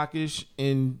Tupac-ish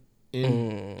in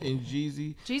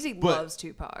Jeezy. Jeezy loves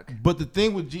Tupac. But the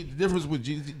thing with the difference with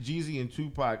Jeezy and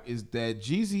Tupac is that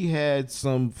Jeezy had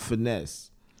some finesse.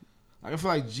 I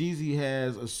feel like Jeezy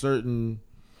has a certain,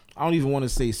 I don't even want to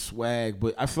say swag,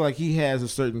 but I feel like he has a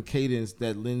certain cadence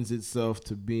that lends itself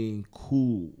to being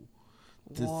cool.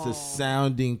 To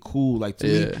sounding cool. Like, to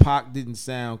me, Pac didn't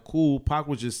sound cool. Pac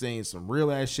was just saying some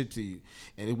real ass shit to you.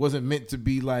 And it wasn't meant to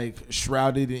be like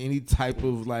shrouded in any type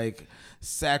of like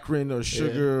saccharin or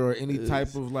sugar or any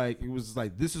type of like, it was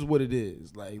like, this is what it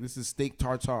is. Like, this is steak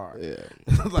tartare. Yeah.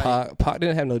 Like, Pac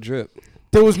didn't have no drip.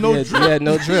 there was no drip. He had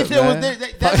no drip, man.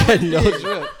 Pac had no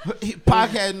drip. Pac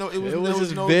had no. It was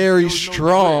just no, very there was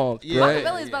strong. No drip. Right?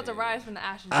 Machiavelli's about to rise from the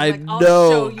ashes. I Like, I'll know.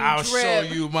 show you I'll drip. show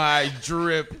you my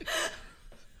drip.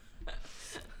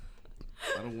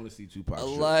 I don't want to see Tupac.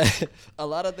 A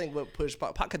lot of things what pushed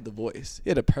Pac. Pac had the voice. He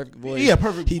had a perfect voice. Yeah,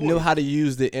 perfect He voice. knew how to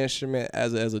use the instrument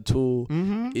as a tool.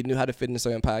 Mm-hmm. He knew how to fit in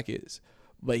certain pockets,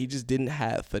 but he just didn't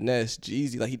have finesse.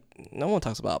 Jeezy, like, no one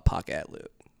talks about Pac ad-lib.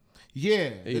 Yeah,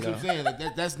 You that's what I'm saying.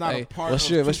 Like, that's not Hey, a part what's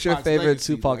of your Tupac's favorite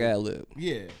legacy. Tupac Like, ad-lib?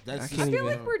 Yeah, that's. I I can't feel even-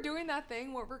 like we're doing that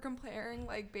thing where we're comparing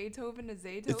like Beethoven to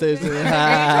Zaytoven. It's Zaytoven.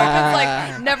 Beethoven's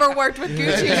like never worked with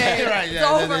Gucci Mane. Right, It's yeah,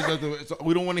 over. so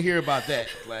we don't want to hear about that.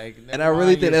 Like, And I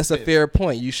really think that's a fair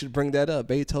point. You should bring that up.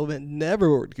 Beethoven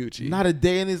never worked Gucci. Not a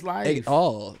day in his life at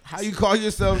all. How you call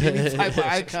yourself any type of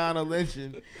icon or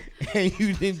legend, and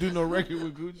you didn't do no record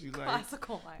with Gucci? Like,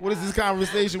 Classical. what is this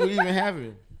conversation we're even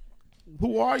having?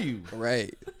 Who are you?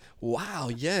 Right. Wow,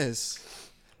 yes.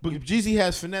 But Jeezy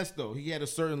has finesse though. He had a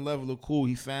certain level of cool.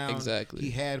 He found Exactly.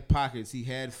 He had pockets. He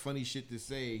had funny shit to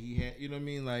say. He had, you know what I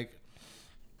mean? Like,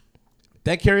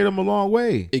 that carried him a long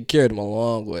way. It carried him a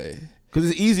long way. Because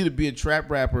it's easy to be a trap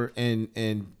rapper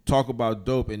and talk about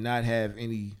dope and not have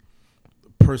any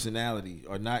personality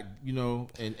or not, you know,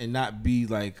 and not be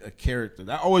like a character.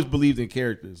 I always believed in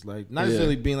characters, like not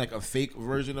necessarily being like a fake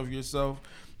version of yourself,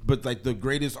 but like the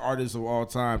greatest artists of all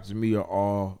time to me are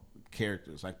all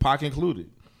characters, like Pac included.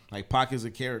 Like, Pac is a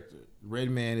character.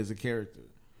 Redman is a character.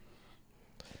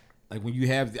 Like, when you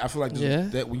have, I feel like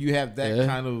that when you have that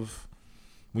kind of,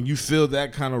 when you feel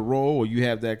that kind of role or you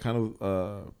have that kind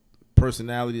of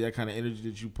personality, that kind of energy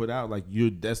that you put out, like, you're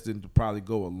destined to probably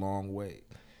go a long way.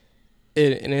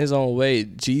 In his own way,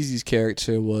 Jeezy's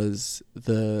character was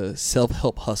the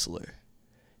self-help hustler.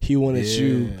 He wanted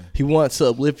he wanted to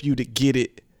uplift you to get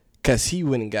it because he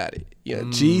went and got it. You know,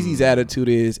 Jeezy's attitude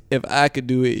is, if I could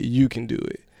do it, you can do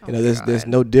it. You know, there's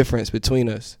no difference between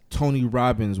us. Tony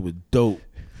Robbins with dope.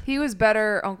 He was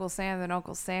better Uncle Sam than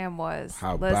Uncle Sam was.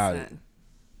 How about it?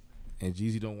 And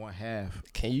Jeezy don't want half.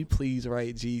 Can you please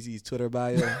write Jeezy's Twitter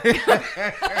bio?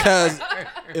 Because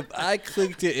if I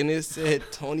clicked it and it said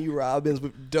Tony Robbins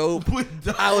with dope,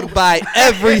 I would buy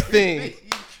everything.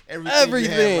 Everything you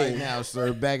have right now,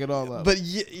 sir. Back it all up. But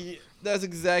yeah, that's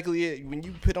exactly it. When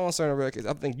you put on certain records,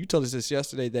 I think you told us this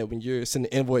yesterday that when you're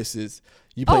sending invoices,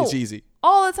 you play Jeezy.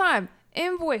 All the time.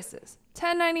 Invoices,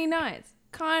 1099s,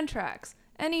 contracts,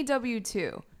 any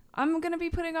W-2. I'm going to be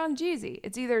putting on Jeezy.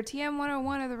 It's either TM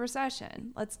 101 or The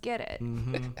Recession. Let's get it.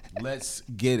 Let's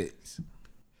get it.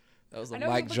 That was a I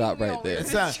know mic people drop think we right all there.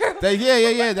 lose. It's true.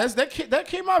 yeah. That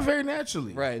came out very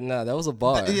naturally. Right, nah, that was a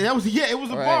bar. Yeah, it was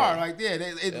a Right. bar. Like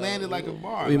it landed like a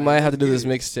bar. We Like, might have to do let's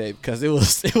this get it. mixtape because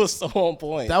it was so on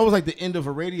point. That was like the end of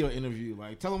a radio interview.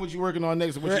 Like, tell them what you're working on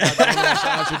next and what you got going on. Shout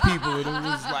out your people. And it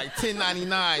was like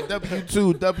 1099,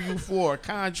 W2, W4,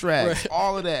 contracts,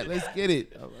 all of that. Let's get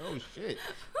it. I was like, oh shit.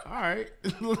 All right.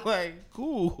 Like,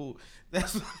 cool.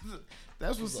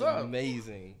 That's what's up.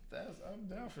 Amazing. I'm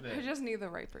down for I that. just need the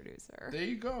right producer. There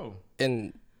you go.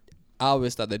 And I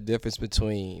always thought the difference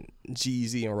between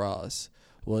Jeezy and Ross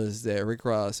was that Rick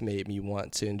Ross made me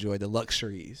want to enjoy the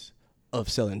luxuries of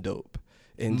selling dope,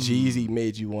 and Jeezy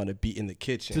made you want to be in the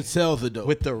kitchen To sell the dope.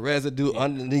 with the residue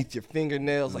underneath your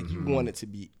fingernails, like you wanted to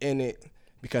be in it,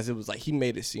 because it was like he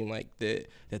made it seem like that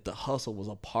the hustle was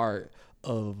a part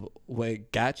of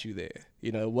what got you there.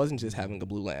 You know, it wasn't just having a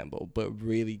blue Lambo, but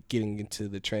really getting into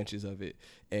the trenches of it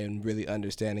and really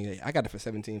understanding it. I got it for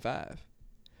 $17.5.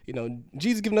 You know,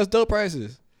 Jeezy giving us dope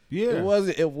prices. Yeah.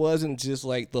 It wasn't just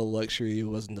like the luxury, it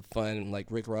wasn't the fun. Like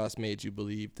Rick Ross made you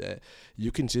believe that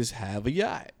you can just have a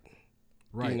yacht.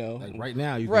 Right. You know, like right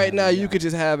now. You can right have now a you yacht. could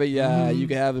just have a yacht. You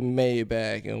could have a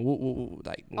Maybach and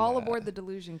like All nah. aboard the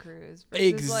Delusion Cruise.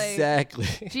 versus, like, Exactly.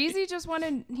 Jeezy just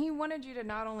wanted you to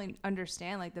not only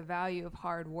understand like the value of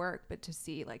hard work, but to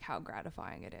see like how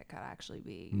gratifying it could actually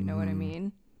be. You know what I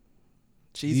mean?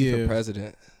 Jeezy Yeah. for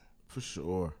president. For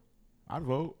sure. I'd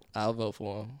vote. I'll vote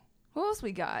for him. Who else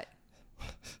we got?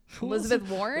 Elizabeth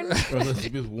Warren?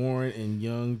 Elizabeth Warren and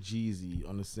Young Jeezy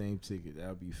on the same ticket. That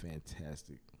would be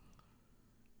fantastic.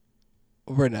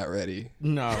 We're not ready.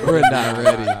 No, We're not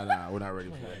ready. Nah, we're not ready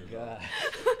for that.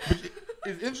 But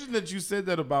it's interesting that you said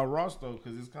that about Ross though,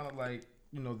 because it's kind of like,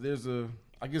 you know,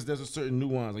 I guess there's a certain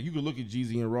nuance. Like you could look at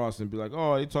Jeezy and Ross and be like,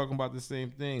 oh, they talking about the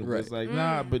same thing. But Right. it's like,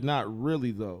 nah, but not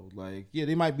really though. Like, yeah,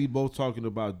 they might be both talking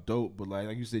about dope, but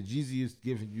like you said, Jeezy is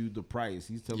giving you the price.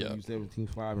 He's telling Yep. you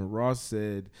 17.5, and Ross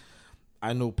said,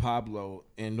 I know Pablo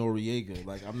and Noriega.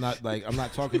 Like I'm not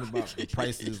talking about the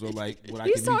prices or like what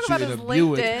He's I can talking meet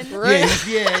you about in his a Buick.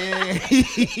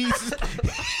 LinkedIn.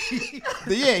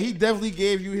 Yeah. He definitely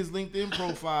gave you his LinkedIn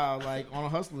profile like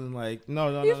on Hustling. Like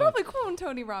no. He's probably quoting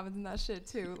Tony Robbins and that shit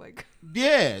too. Like,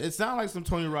 Yeah, it sounds like some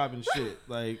Tony Robbins shit.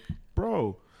 Like,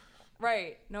 bro.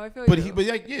 right? No, I feel. But you. but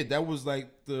like yeah, that was like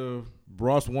the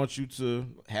Ross wants you to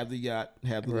have the yacht,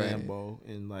 have the Right. Lambo,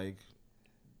 and like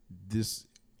this.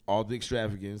 All the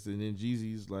extravagance, and then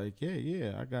Jeezy's like,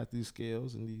 yeah, I got these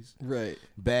scales and these Right.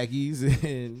 baggies,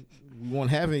 and we won't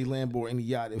have any Lambo or any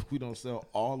yacht if we don't sell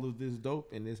all of this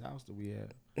dope in this house that we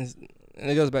have. And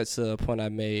it goes back to a point I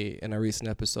made in a recent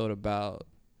episode about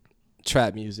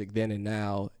trap music then and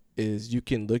now is you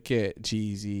can look at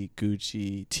Jeezy,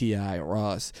 Gucci, T.I., and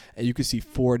Ross, and you can see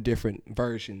 4 different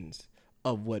versions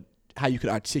of how you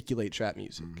could articulate trap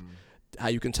music. How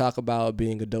you can talk about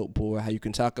being a dope boy, how you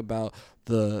can talk about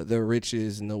the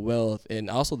riches and the wealth and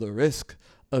also the risk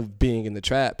of being in the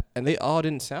trap, and they all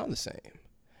didn't sound the same.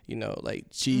 You know, like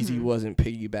Jeezy wasn't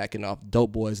piggybacking off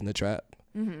dope boys in the trap,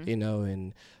 you know,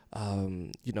 and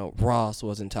you know, Ross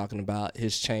wasn't talking about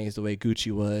his chains the way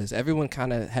Gucci was. Everyone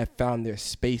kind of had found their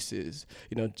spaces.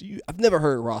 You know, I've never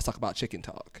heard Ross talk about chicken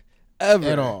talk. Ever.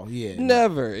 At all, yeah.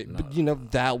 Never. But, you know,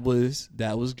 that was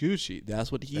Gucci.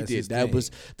 That's what he That's did. his That thing. was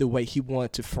the way he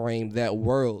wanted to frame that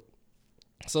world.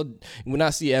 So when I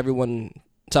see everyone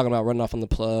talking about running off on the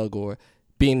plug or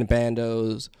being the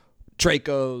bandos,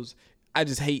 Dracos, I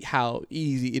just hate how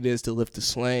easy it is to lift the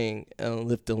slang and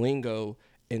lift the lingo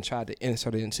and try to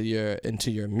insert it into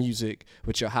your music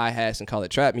with your hi-hats and call it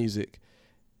trap music.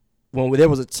 When there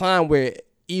was a time where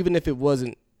even if it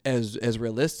wasn't as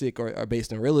realistic or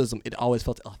based in realism, it always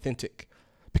felt authentic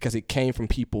because it came from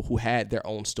people who had their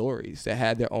own stories, that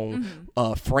had their own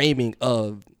framing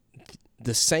of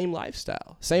the same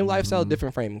lifestyle,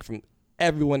 different framing from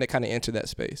everyone that kind of entered that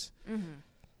space.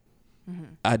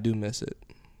 I do miss it.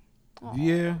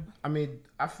 Yeah, I mean,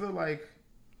 I feel like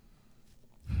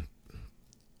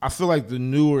the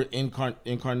newer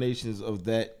incarnations of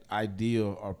that idea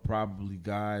are probably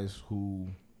guys who,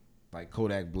 like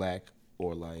Kodak Black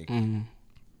or like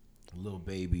Lil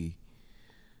Baby,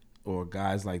 or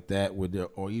guys like that,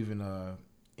 or even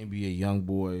NBA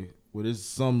YoungBoy, where there's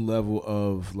some level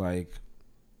of like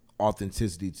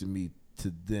authenticity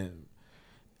to them.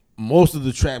 Most of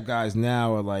the trap guys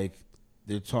now are like,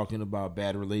 they're talking about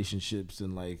bad relationships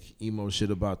and like emo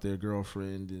shit about their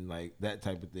girlfriend and like that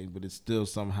type of thing, but it still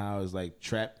somehow is like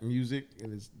trap music,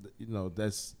 and it's, you know,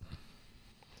 that's,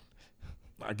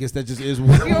 I guess that just is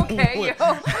what. You okay,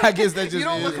 yo? I guess that just You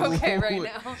don't is look okay right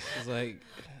what- now. It's like,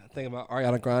 think about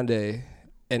Ariana Grande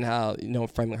and how, you know,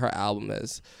 framing her album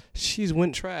as she's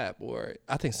went trap, or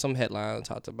I think some headline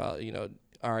talked about, you know,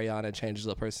 Ariana changes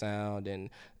up her sound, and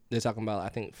they're talking about, I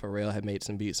think Pharrell had made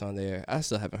some beats on there. I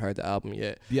still haven't heard the album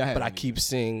yet, but I keep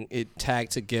seeing it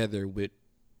tagged together with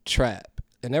trap,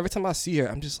 and every time I see her,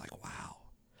 I'm just like, wow,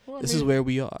 this is where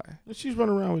we are. She's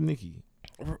running around with Nicki.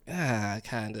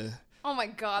 Kind of. Oh my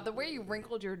God, the way you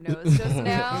wrinkled your nose just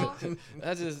now.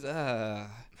 I just I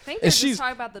think they're just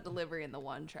talking about the delivery in the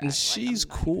one track. And she's I'm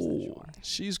 90% cool. sure.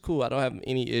 She's cool. I don't have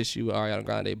any issue with Ariana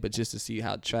Grande, but just to see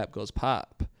how trap goes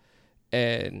pop.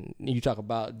 And you talk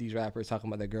about these rappers talking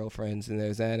about their girlfriends and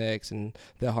their Xanax and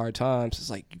their hard times.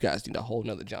 It's like, you guys need a whole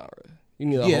nother genre. You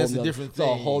need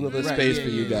a whole nother space for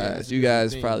you guys. You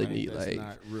guys probably need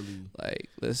like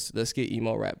let's get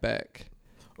emo rap back.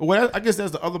 Well, I guess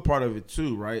that's the other part of it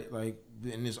too, right? Like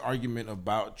in this argument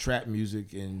about trap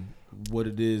music and what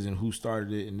it is and who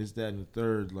started it and this, that, and the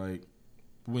third. Like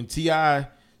when T.I.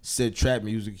 said trap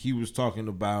music, he was talking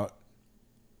about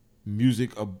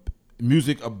music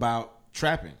about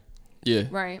trapping. Yeah.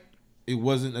 Right. It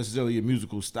wasn't necessarily a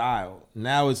musical style.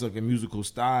 Now it's like a musical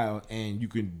style, and you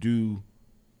can do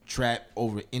trap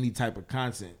over any type of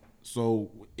content. So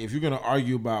if you're gonna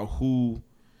argue about who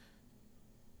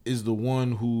is the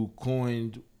one who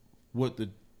coined what the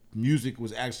music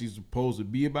was actually supposed to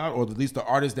be about, or at least the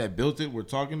artist that built it we're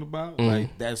talking about,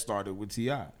 like that started with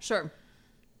T.I. Sure.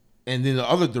 And then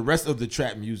the rest of the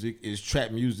trap music is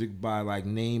trap music by like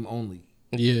name only.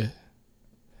 Yeah.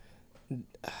 And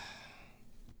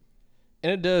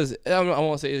it does, I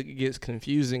won't say it gets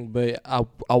confusing, but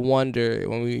I wonder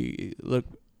when we look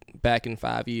back in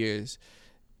 5 years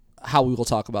how we will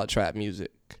talk about trap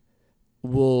music.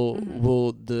 Will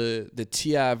the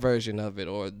T.I. version of it,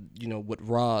 or, you know, what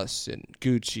Ross and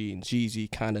Gucci and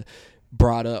Jeezy kind of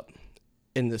brought up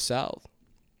in the South,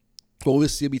 will we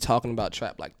still be talking about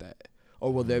trap like that?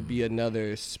 Or will there be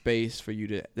another space for you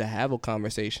to have a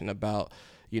conversation about,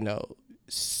 you know,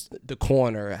 the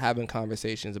corner, having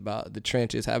conversations about the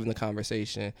trenches, having the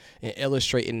conversation and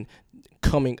illustrating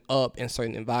coming up in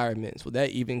certain environments? Will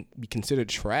that even be considered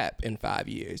trap in 5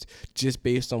 years, just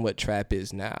based on what trap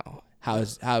is now? How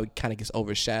it kind of gets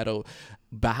overshadowed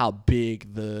by how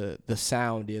big the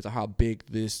sound is, or how big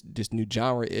this new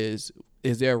genre is.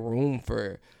 Is there room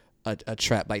for a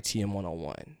trap like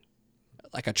TM101,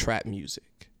 like a trap music?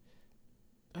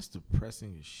 That's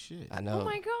depressing as shit. I know. Oh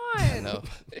my God. I know.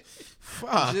 Fuck.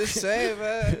 I'm just saying,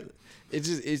 man.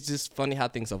 It's just funny how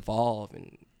things evolve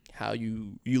and how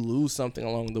you lose something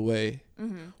along the way.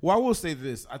 Mm-hmm. Well, I will say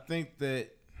this. I think that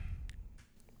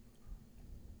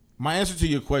my answer to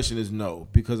your question is no,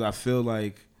 because I feel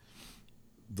like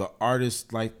the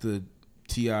artists like the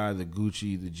T.I., the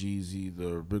Gucci, the Jeezy,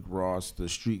 the Rick Ross, the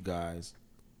street guys,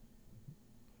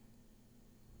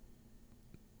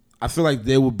 I feel like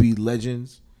they will be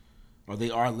legends, or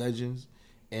they are legends,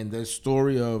 and the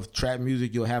story of trap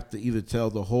music, you'll have to either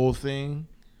tell the whole thing,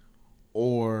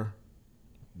 or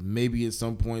maybe at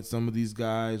some point some of these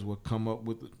guys will come up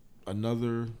with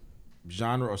another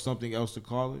genre or something else to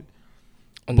call it.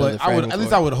 But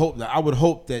I would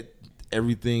hope that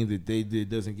everything that they did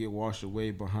doesn't get washed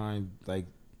away behind like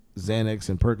Xanax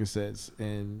and Percocets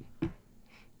and.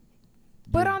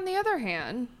 But on the other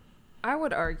hand, I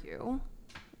would argue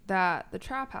that the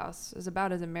trap house is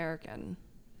about as American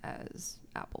as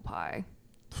apple pie.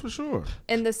 For sure.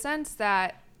 In the sense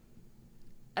that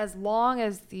as long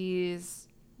as these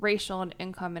racial and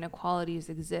income inequalities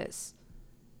exist,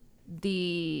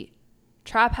 the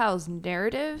trap house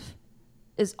narrative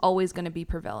is always going to be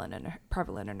prevalent in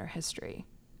our history.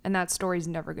 And that story's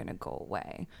never going to go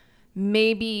away.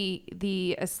 Maybe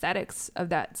the aesthetics of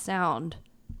that sound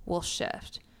will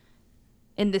shift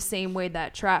in the same way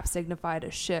that trap signified a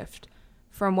shift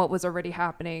from what was already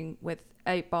happening with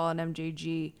 8 Ball and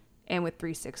MJG and with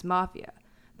 3 6 Mafia.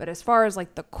 But as far as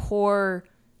like the core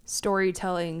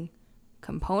storytelling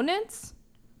components,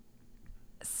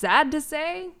 sad to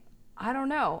say, I don't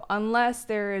know. Unless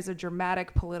there is a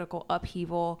dramatic political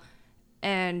upheaval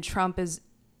and Trump is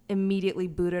immediately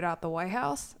booted out the White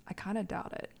House, I kind of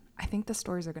doubt it. I think the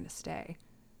stories are going to stay.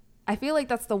 I feel like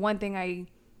that's the one thing I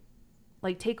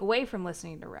like take away from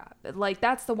listening to rap. Like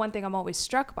that's the one thing I'm always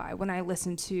struck by when I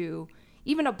listen to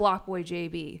even a Block Boy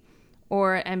JB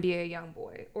or an NBA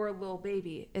Youngboy or a Lil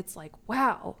Baby. It's like,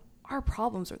 wow, our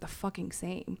problems are the fucking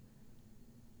same.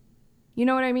 You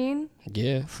know what I mean?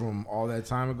 Yeah. From all that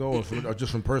time ago, or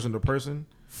just from person to person?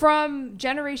 From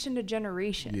generation to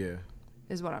generation. Yeah.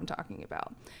 Is what I'm talking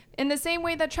about. In the same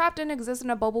way that trap didn't exist in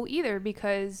a bubble either,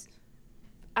 because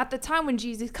at the time when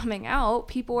Jeezy's coming out,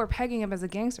 people were pegging him as a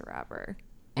gangster rapper.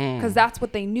 Because that's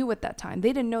what they knew at that time.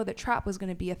 They didn't know that trap was going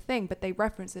to be a thing, but they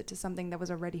referenced it to something that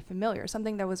was already familiar,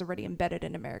 something that was already embedded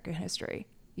in American history.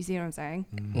 You see what I'm saying?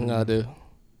 No, I do.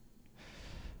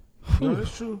 No,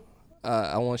 that's true.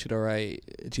 I want you to write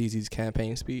Jeezy's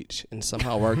campaign speech and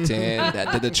somehow worked in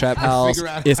that the trap house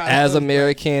is as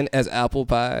American as apple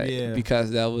pie. Yeah.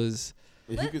 Because that was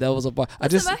a bar. He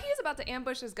was about to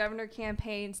ambush his governor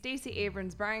campaign, Stacey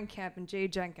Abrams, Brian Kemp, and Jay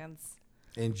Jenkins.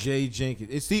 And Jay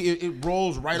Jenkins. It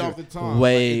rolls right off the tongue.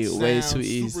 Way Like, way sounds too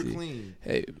easy. Super clean.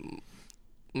 Hey,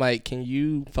 Mike, can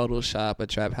you Photoshop a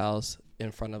trap house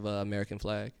in front of an American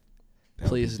flag?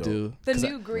 Please do. The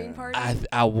new Green Party?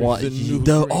 I want The new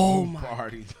the Green oh my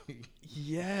Party.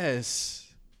 yes,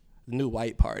 the new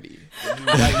white party,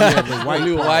 The white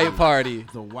new white party,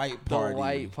 The white the party.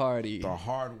 white party. The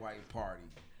hard white party.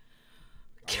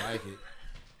 I like it.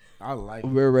 I like it.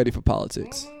 We're ready for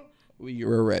politics.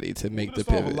 We're ready to make the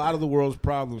Solve a pivot lot of the world's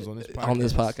problems on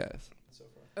this podcast.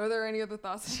 Are there any other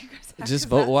thoughts that you guys have? Just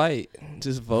vote white.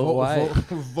 Just vote white.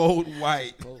 Vote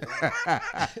white.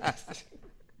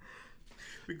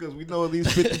 Because we know at least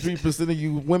 53% of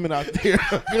you women out there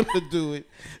are gonna do it.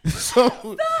 So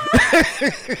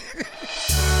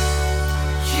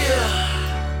Yeah,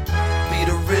 be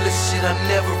the realest shit I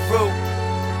never wrote.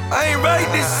 I ain't write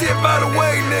this shit by the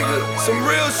way, nigga. Some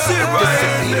real shit right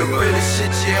here. Be the realest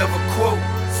shit you ever quote.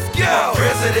 My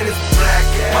president is black,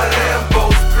 my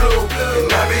Lambo's blue,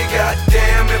 and I be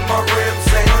goddamn if my rims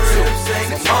ain't too.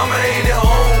 My mama ain't at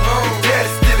home,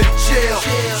 daddy's still in jail.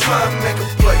 Try to